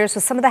 centimeters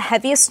with some of the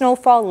heaviest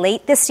snowfall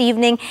late this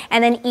evening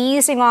and then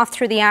easing off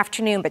through the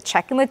afternoon. But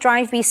check in with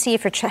Drive BC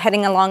if you're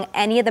heading along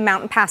any of the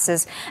mountain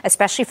passes,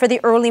 especially for the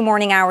early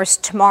morning hours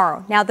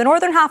tomorrow. Now, the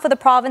northern half of the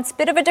province,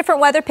 bit of a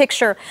different weather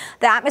picture.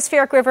 The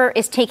atmospheric river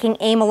is taking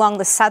aim along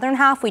the southern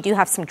half. We do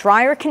have some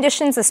drier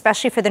conditions,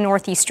 especially for the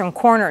northeastern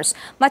corners.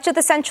 Much of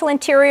the central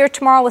interior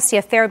tomorrow will see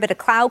a fair bit of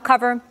cloud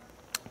cover.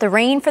 The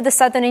rain for the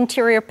southern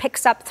interior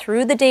picks up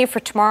through the day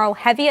for tomorrow,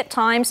 heavy at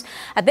times.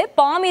 A bit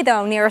balmy,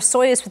 though, near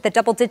Osoyoos with the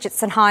double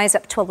digits and highs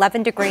up to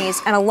 11 degrees.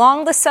 And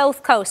along the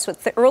south coast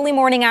with the early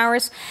morning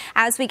hours,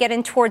 as we get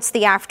in towards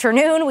the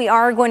afternoon, we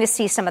are going to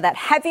see some of that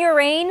heavier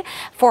rain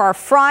for our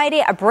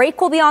Friday. A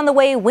break will be on the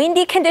way,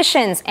 windy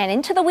conditions, and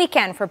into the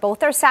weekend for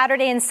both our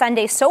Saturday and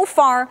Sunday. So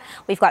far,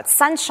 we've got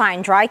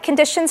sunshine, dry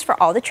conditions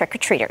for all the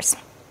trick-or-treaters.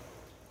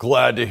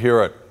 Glad to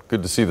hear it.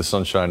 Good to see the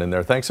sunshine in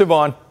there. Thanks,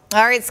 Yvonne.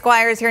 All right,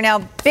 Squires here now.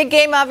 Big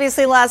game,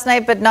 obviously, last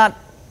night, but not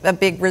a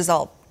big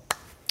result.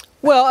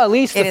 Well, at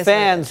least the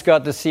fans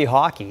got to see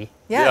hockey.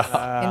 Yes,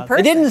 in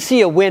person. They didn't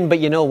see a win, but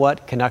you know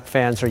what? Canuck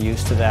fans are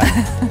used to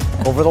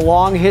that. Over the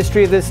long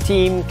history of this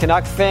team,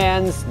 Canuck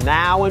fans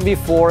now and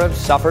before have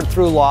suffered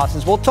through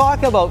losses. We'll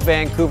talk about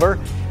Vancouver,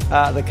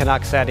 the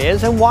Canucks that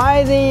is, and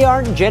why they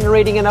aren't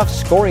generating enough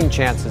scoring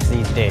chances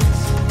these days.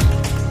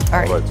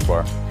 All right,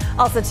 Squire.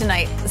 Also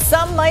tonight,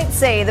 some might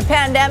say the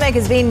pandemic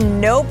has been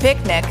no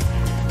picnic.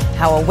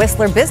 How a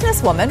Whistler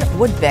businesswoman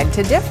would beg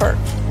to differ.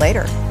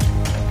 Later.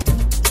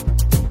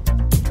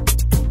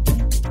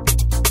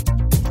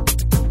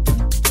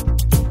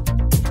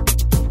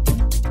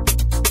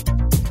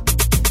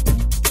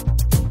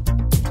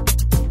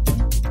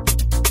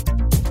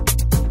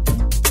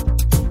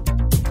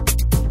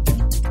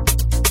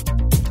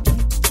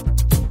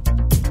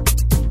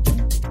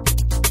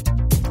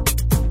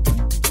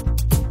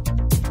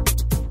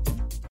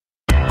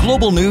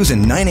 Global News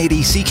and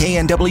 980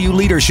 CKNW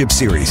Leadership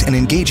Series, an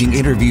engaging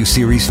interview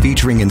series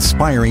featuring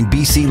inspiring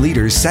BC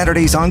leaders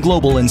Saturdays on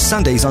Global and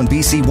Sundays on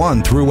BC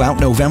One throughout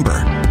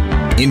November.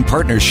 In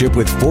partnership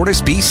with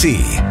Fortis BC,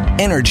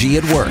 Energy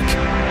at Work.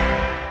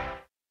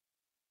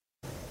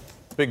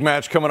 Big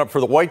match coming up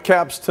for the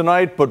Whitecaps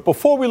tonight, but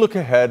before we look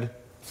ahead,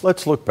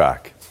 let's look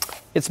back.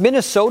 It's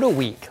Minnesota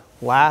week.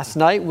 Last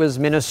night was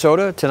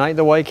Minnesota. Tonight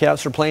the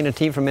Whitecaps are playing a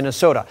team from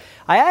Minnesota.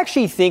 I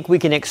actually think we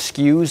can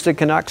excuse the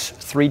Canucks'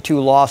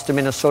 3-2 loss to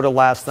Minnesota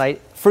last night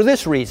for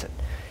this reason.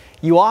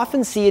 You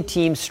often see a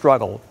team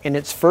struggle in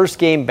its first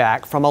game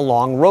back from a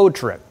long road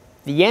trip.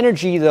 The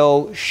energy,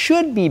 though,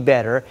 should be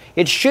better.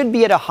 It should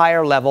be at a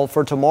higher level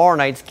for tomorrow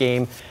night's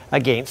game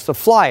against the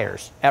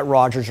Flyers at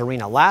Rogers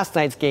Arena. Last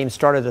night's game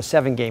started a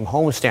 7-game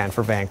homestand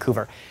for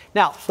Vancouver.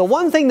 Now, the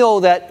one thing, though,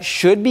 that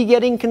should be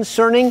getting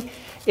concerning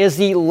is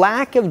the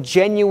lack of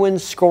genuine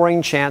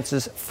scoring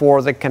chances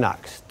for the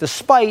Canucks,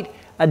 despite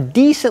a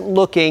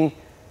decent-looking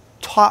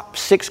top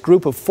 6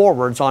 group of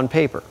forwards on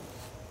paper.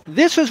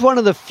 This was one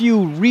of the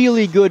few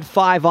really good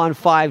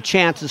 5-on-5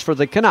 chances for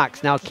the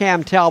Canucks. Now,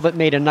 Cam Talbot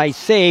made a nice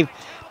save,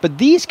 but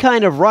these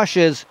kind of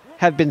rushes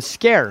have been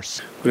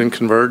scarce. We didn't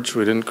converge.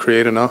 We didn't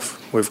create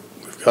enough. We've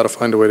got to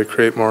find a way to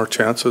create more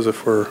chances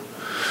if we're,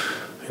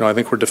 I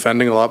think we're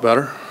defending a lot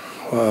better.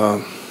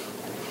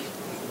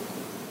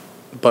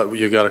 But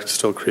you got to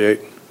still create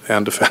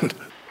and defend.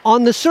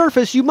 On the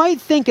surface, you might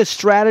think a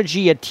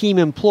strategy a team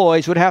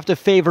employs would have to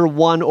favor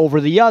one over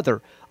the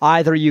other.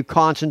 Either you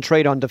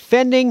concentrate on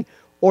defending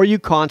or you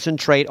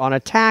concentrate on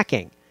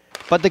attacking.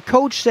 But the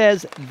coach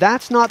says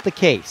that's not the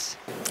case.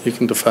 You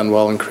can defend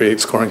well and create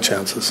scoring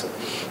chances.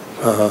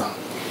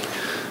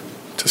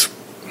 Just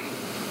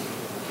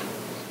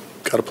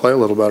got to play a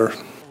little better.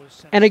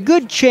 And a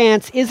good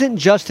chance isn't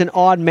just an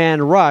odd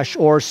man rush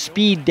or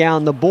speed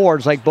down the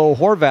boards like Bo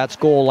Horvat's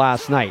goal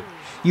last night.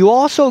 You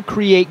also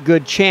create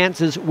good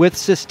chances with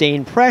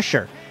sustained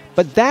pressure.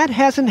 But that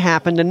hasn't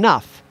happened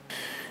enough.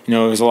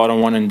 There's a lot of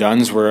one and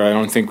dones where I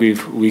don't think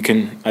we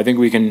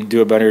can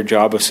do a better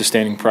job of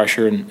sustaining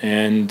pressure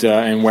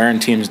and wearing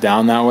teams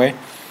down that way.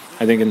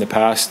 I think in the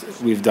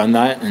past we've done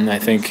that, and I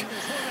think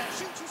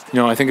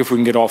if we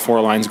can get all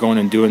 4 lines going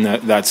and doing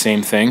that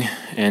same thing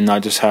and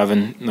not just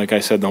having, like I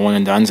said, the one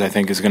and dones, I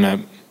think it's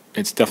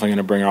definitely going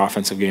to bring our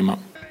offensive game up.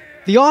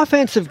 The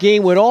offensive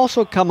game would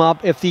also come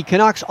up if the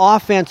Canucks'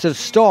 offensive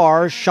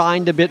stars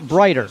shined a bit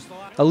brighter.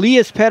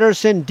 Elias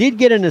Pettersson did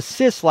get an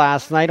assist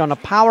last night on a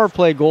power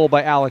play goal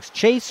by Alex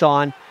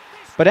Chason,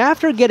 but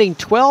after getting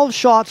 12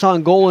 shots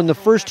on goal in the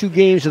first 2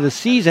 games of the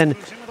season,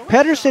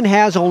 Pettersson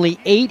has only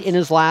 8 in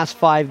his last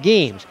 5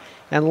 games.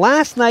 And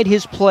last night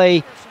his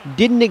play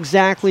didn't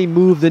exactly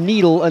move the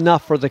needle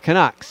enough for the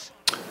Canucks.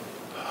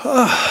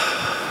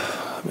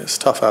 It's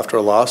tough after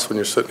a loss when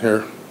you're sitting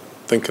here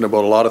thinking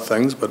about a lot of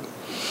things, but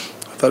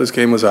I thought his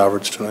game was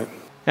average tonight.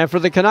 And for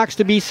the Canucks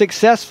to be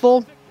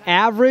successful,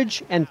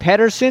 average and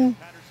Pettersson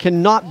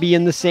cannot be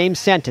in the same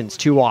sentence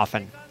too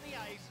often.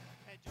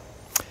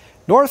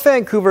 North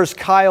Vancouver's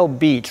Kyle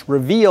Beach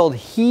revealed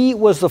he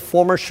was the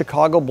former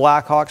Chicago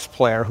Blackhawks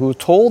player who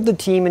told the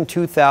team in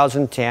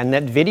 2010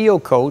 that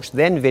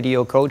then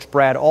video coach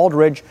Brad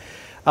Aldridge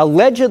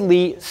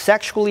allegedly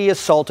sexually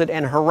assaulted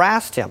and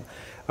harassed him.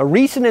 A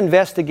recent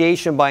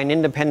investigation by an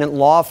independent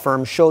law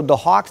firm showed the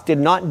Hawks did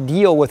not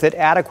deal with it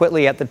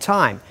adequately at the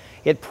time.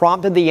 It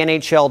prompted the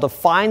NHL to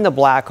fine the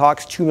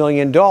Blackhawks $2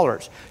 million.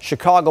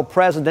 Chicago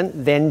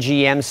president, then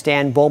GM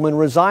Stan Bowman,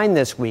 resigned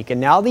this week,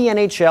 and now the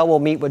NHL will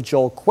meet with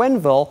Joel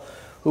Quenneville,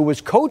 who was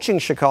coaching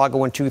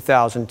Chicago in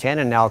 2010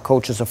 and now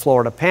coaches the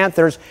Florida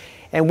Panthers,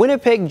 and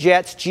Winnipeg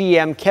Jets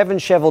GM Kevin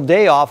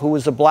Cheveldayoff, who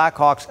was the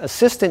Blackhawks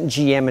assistant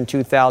GM in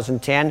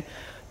 2010,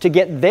 to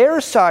get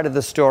their side of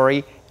the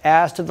story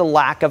as to the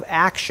lack of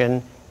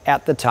action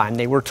at the time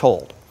they were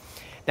told.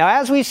 Now,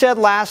 as we said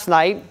last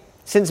night,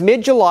 since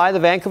mid-July, the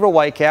Vancouver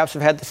Whitecaps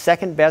have had the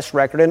second best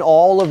record in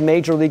all of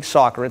Major League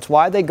Soccer. It's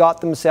why they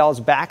got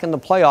themselves back in the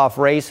playoff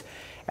race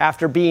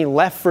after being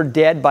left for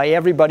dead by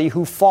everybody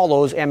who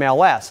follows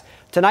MLS.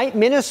 Tonight,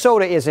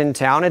 Minnesota is in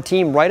town, a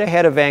team right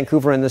ahead of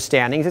Vancouver in the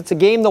standings. It's a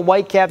game the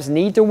Whitecaps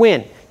need to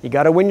win. You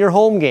got to win your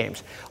home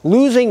games.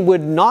 Losing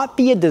would not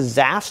be a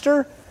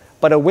disaster,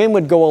 but a win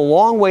would go a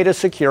long way to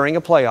securing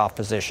a playoff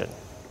position.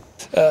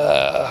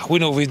 We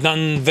know we've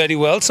done very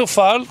well so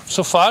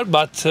far,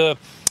 but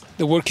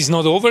the work is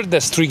not over.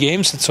 There's 3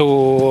 games,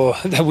 so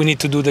we need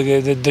to do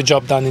the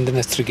job done in the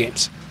next 3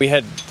 games.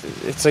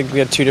 It's like we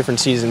had 2 different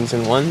seasons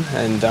in one,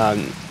 and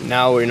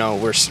now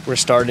we're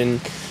starting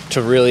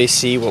to really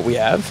see what we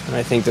have. And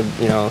I think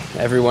that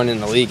everyone in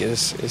the league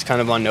is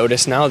kind of on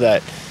notice now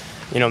that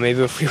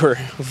maybe if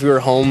we were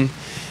home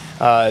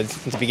at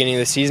the beginning of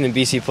the season in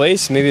BC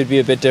Place, maybe it'd be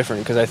a bit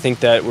different, because I think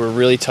that we're a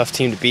really tough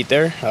team to beat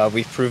there.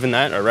 We've proven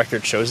that. Our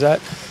record shows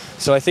that.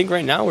 So I think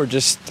right now we're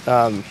just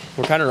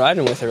we're kind of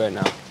riding with it right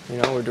now.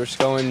 We're just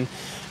going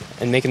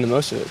and making the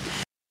most of it.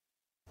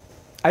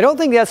 I don't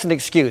think that's an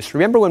excuse.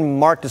 Remember when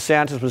Mark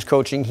DeSantis was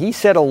coaching, he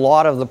said a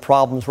lot of the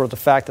problems were the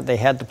fact that they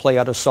had to play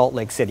out of Salt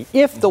Lake City.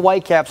 If the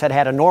Whitecaps had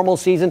had a normal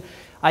season,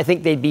 I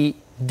think they'd be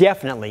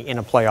definitely in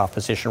a playoff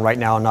position right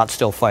now and not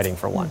still fighting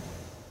for one.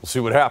 We'll see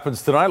what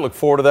happens tonight. Look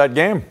forward to that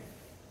game.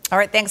 All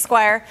right, thanks,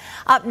 Squire.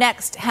 Up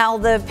next, how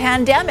the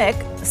pandemic,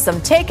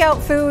 some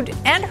takeout food,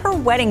 and her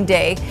wedding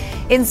day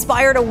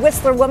inspired a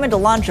Whistler woman to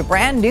launch a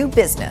brand new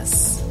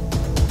business.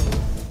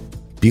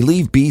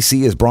 Believe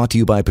BC is brought to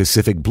you by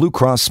Pacific Blue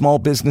Cross Small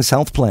Business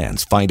Health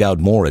Plans. Find out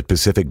more at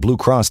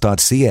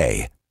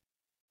pacificbluecross.ca.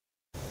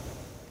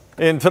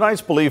 In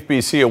tonight's Believe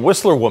BC, a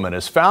Whistler woman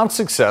has found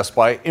success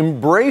by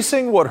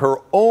embracing what her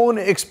own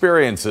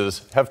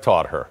experiences have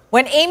taught her.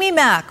 When Amy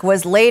Mack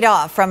was laid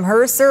off from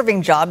her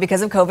serving job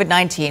because of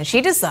COVID-19, she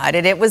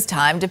decided it was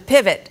time to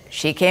pivot.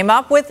 She came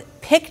up with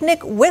Picnic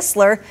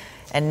Whistler,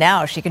 and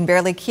now she can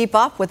barely keep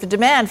up with the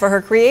demand for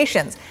her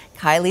creations.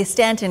 Kylie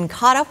Stanton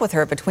caught up with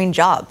her between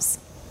jobs.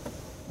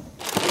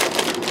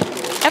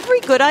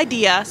 Every good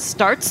idea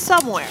starts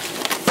somewhere.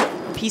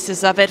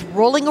 Pieces of it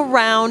rolling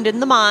around in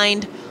the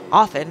mind,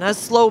 often a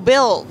slow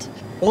build,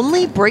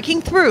 only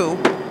breaking through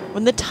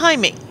when the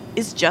timing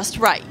is just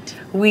right.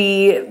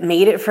 We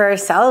made it for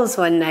ourselves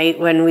one night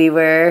when we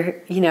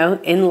were, in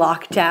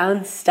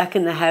lockdown, stuck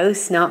in the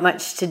house, not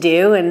much to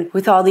do. And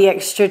with all the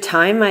extra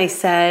time, I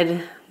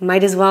said,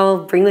 might as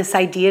well bring this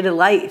idea to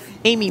life.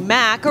 Amy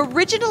Mack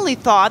originally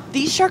thought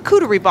these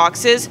charcuterie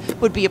boxes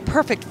would be a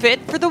perfect fit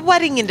for the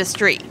wedding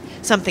industry,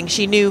 something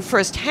she knew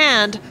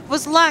firsthand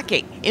was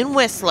lacking in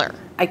Whistler.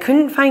 I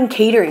couldn't find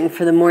catering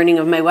for the morning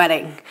of my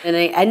wedding, and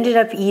I ended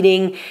up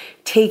eating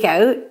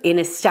takeout in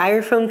a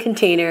styrofoam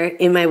container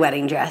in my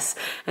wedding dress,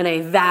 and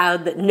I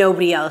vowed that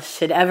nobody else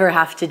should ever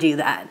have to do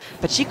that.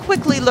 But she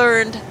quickly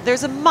learned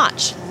there's a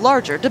much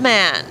larger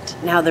demand.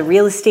 Now the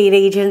real estate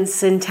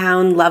agents in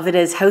town love it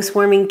as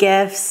housewarming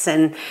gifts,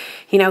 and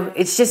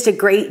it's just a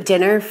great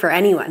dinner for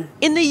anyone.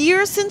 In the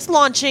years since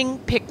launching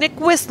Picnic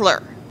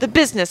Whistler, the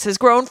business has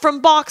grown from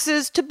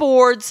boxes to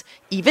boards,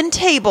 even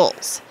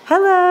tables.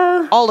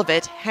 Hello. All of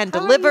it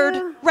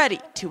hand-delivered, ready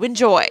to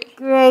enjoy.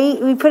 Great.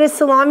 We put a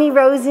salami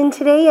rose in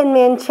today and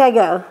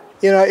manchego.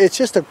 It's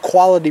just a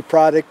quality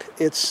product.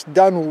 It's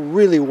done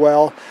really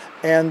well.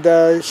 And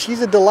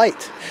she's a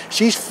delight.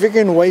 She's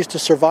figuring ways to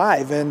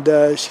survive, and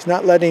she's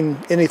not letting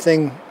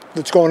anything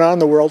that's going on in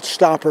the world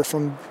stop her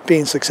from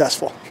being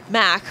successful.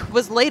 Mack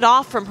was laid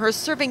off from her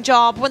serving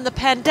job when the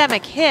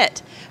pandemic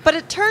hit. But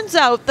it turns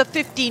out the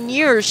 15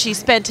 years she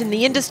spent in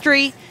the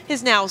industry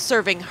is now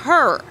serving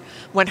her.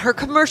 When her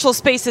commercial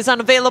space is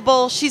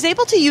unavailable, she's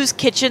able to use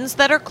kitchens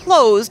that are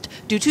closed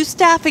due to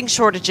staffing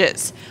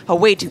shortages, a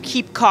way to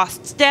keep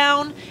costs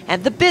down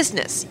and the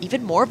business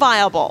even more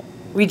viable.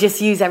 We just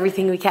use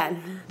everything we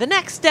can. The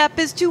next step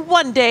is to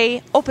one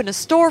day open a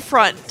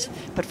storefront.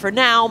 But for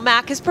now,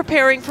 Mac is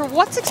preparing for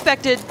what's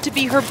expected to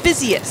be her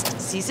busiest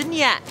season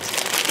yet.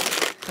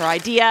 Her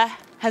idea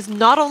has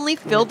not only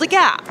filled the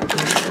gap,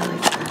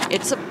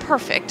 it's a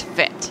perfect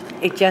fit.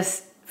 It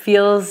just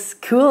feels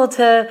cool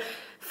to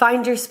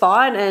find your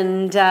spot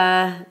and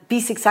be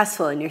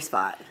successful in your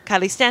spot.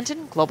 Kylie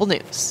Stanton, Global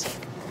News.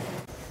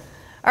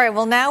 All right,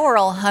 well, now we're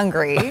all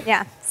hungry.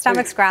 Yeah,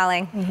 stomach's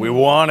growling. We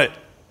want it.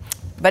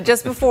 But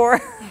just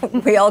before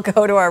we all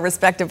go to our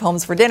respective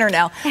homes for dinner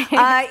now,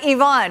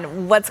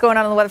 Yvonne, what's going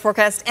on in the weather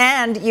forecast?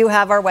 And you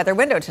have our weather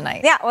window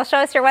tonight. Yeah, well, show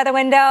us your weather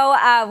window,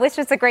 which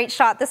is a great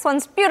shot. This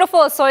one's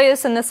beautiful at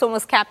Soyuz, and this one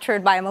was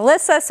captured by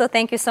Melissa, so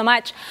thank you so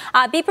much.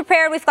 Be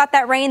prepared. We've got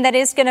that rain that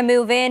is going to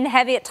move in,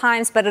 heavy at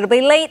times, but it'll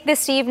be late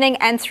this evening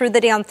and through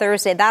the day on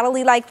Thursday. That'll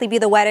likely be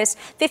the wettest,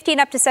 15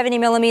 up to 70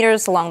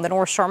 millimeters along the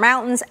North Shore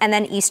Mountains and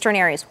then eastern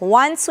areas.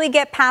 Once we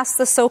get past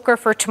the soaker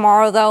for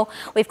tomorrow, though,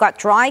 we've got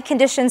dry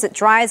conditions. It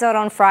dries out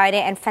on Friday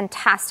and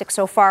fantastic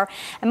so far.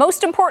 And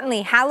most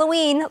importantly,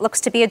 Halloween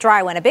looks to be a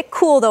dry one. A bit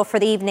cool, though, for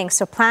the evening,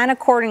 so plan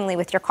accordingly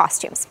with your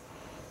costumes.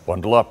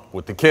 Bundle up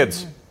with the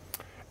kids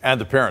and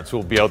the parents who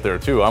will be out there,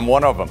 too. I'm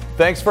one of them.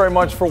 Thanks very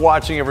much for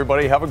watching,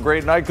 everybody. Have a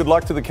great night. Good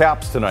luck to the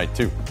Caps tonight,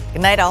 too.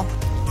 Good night, all.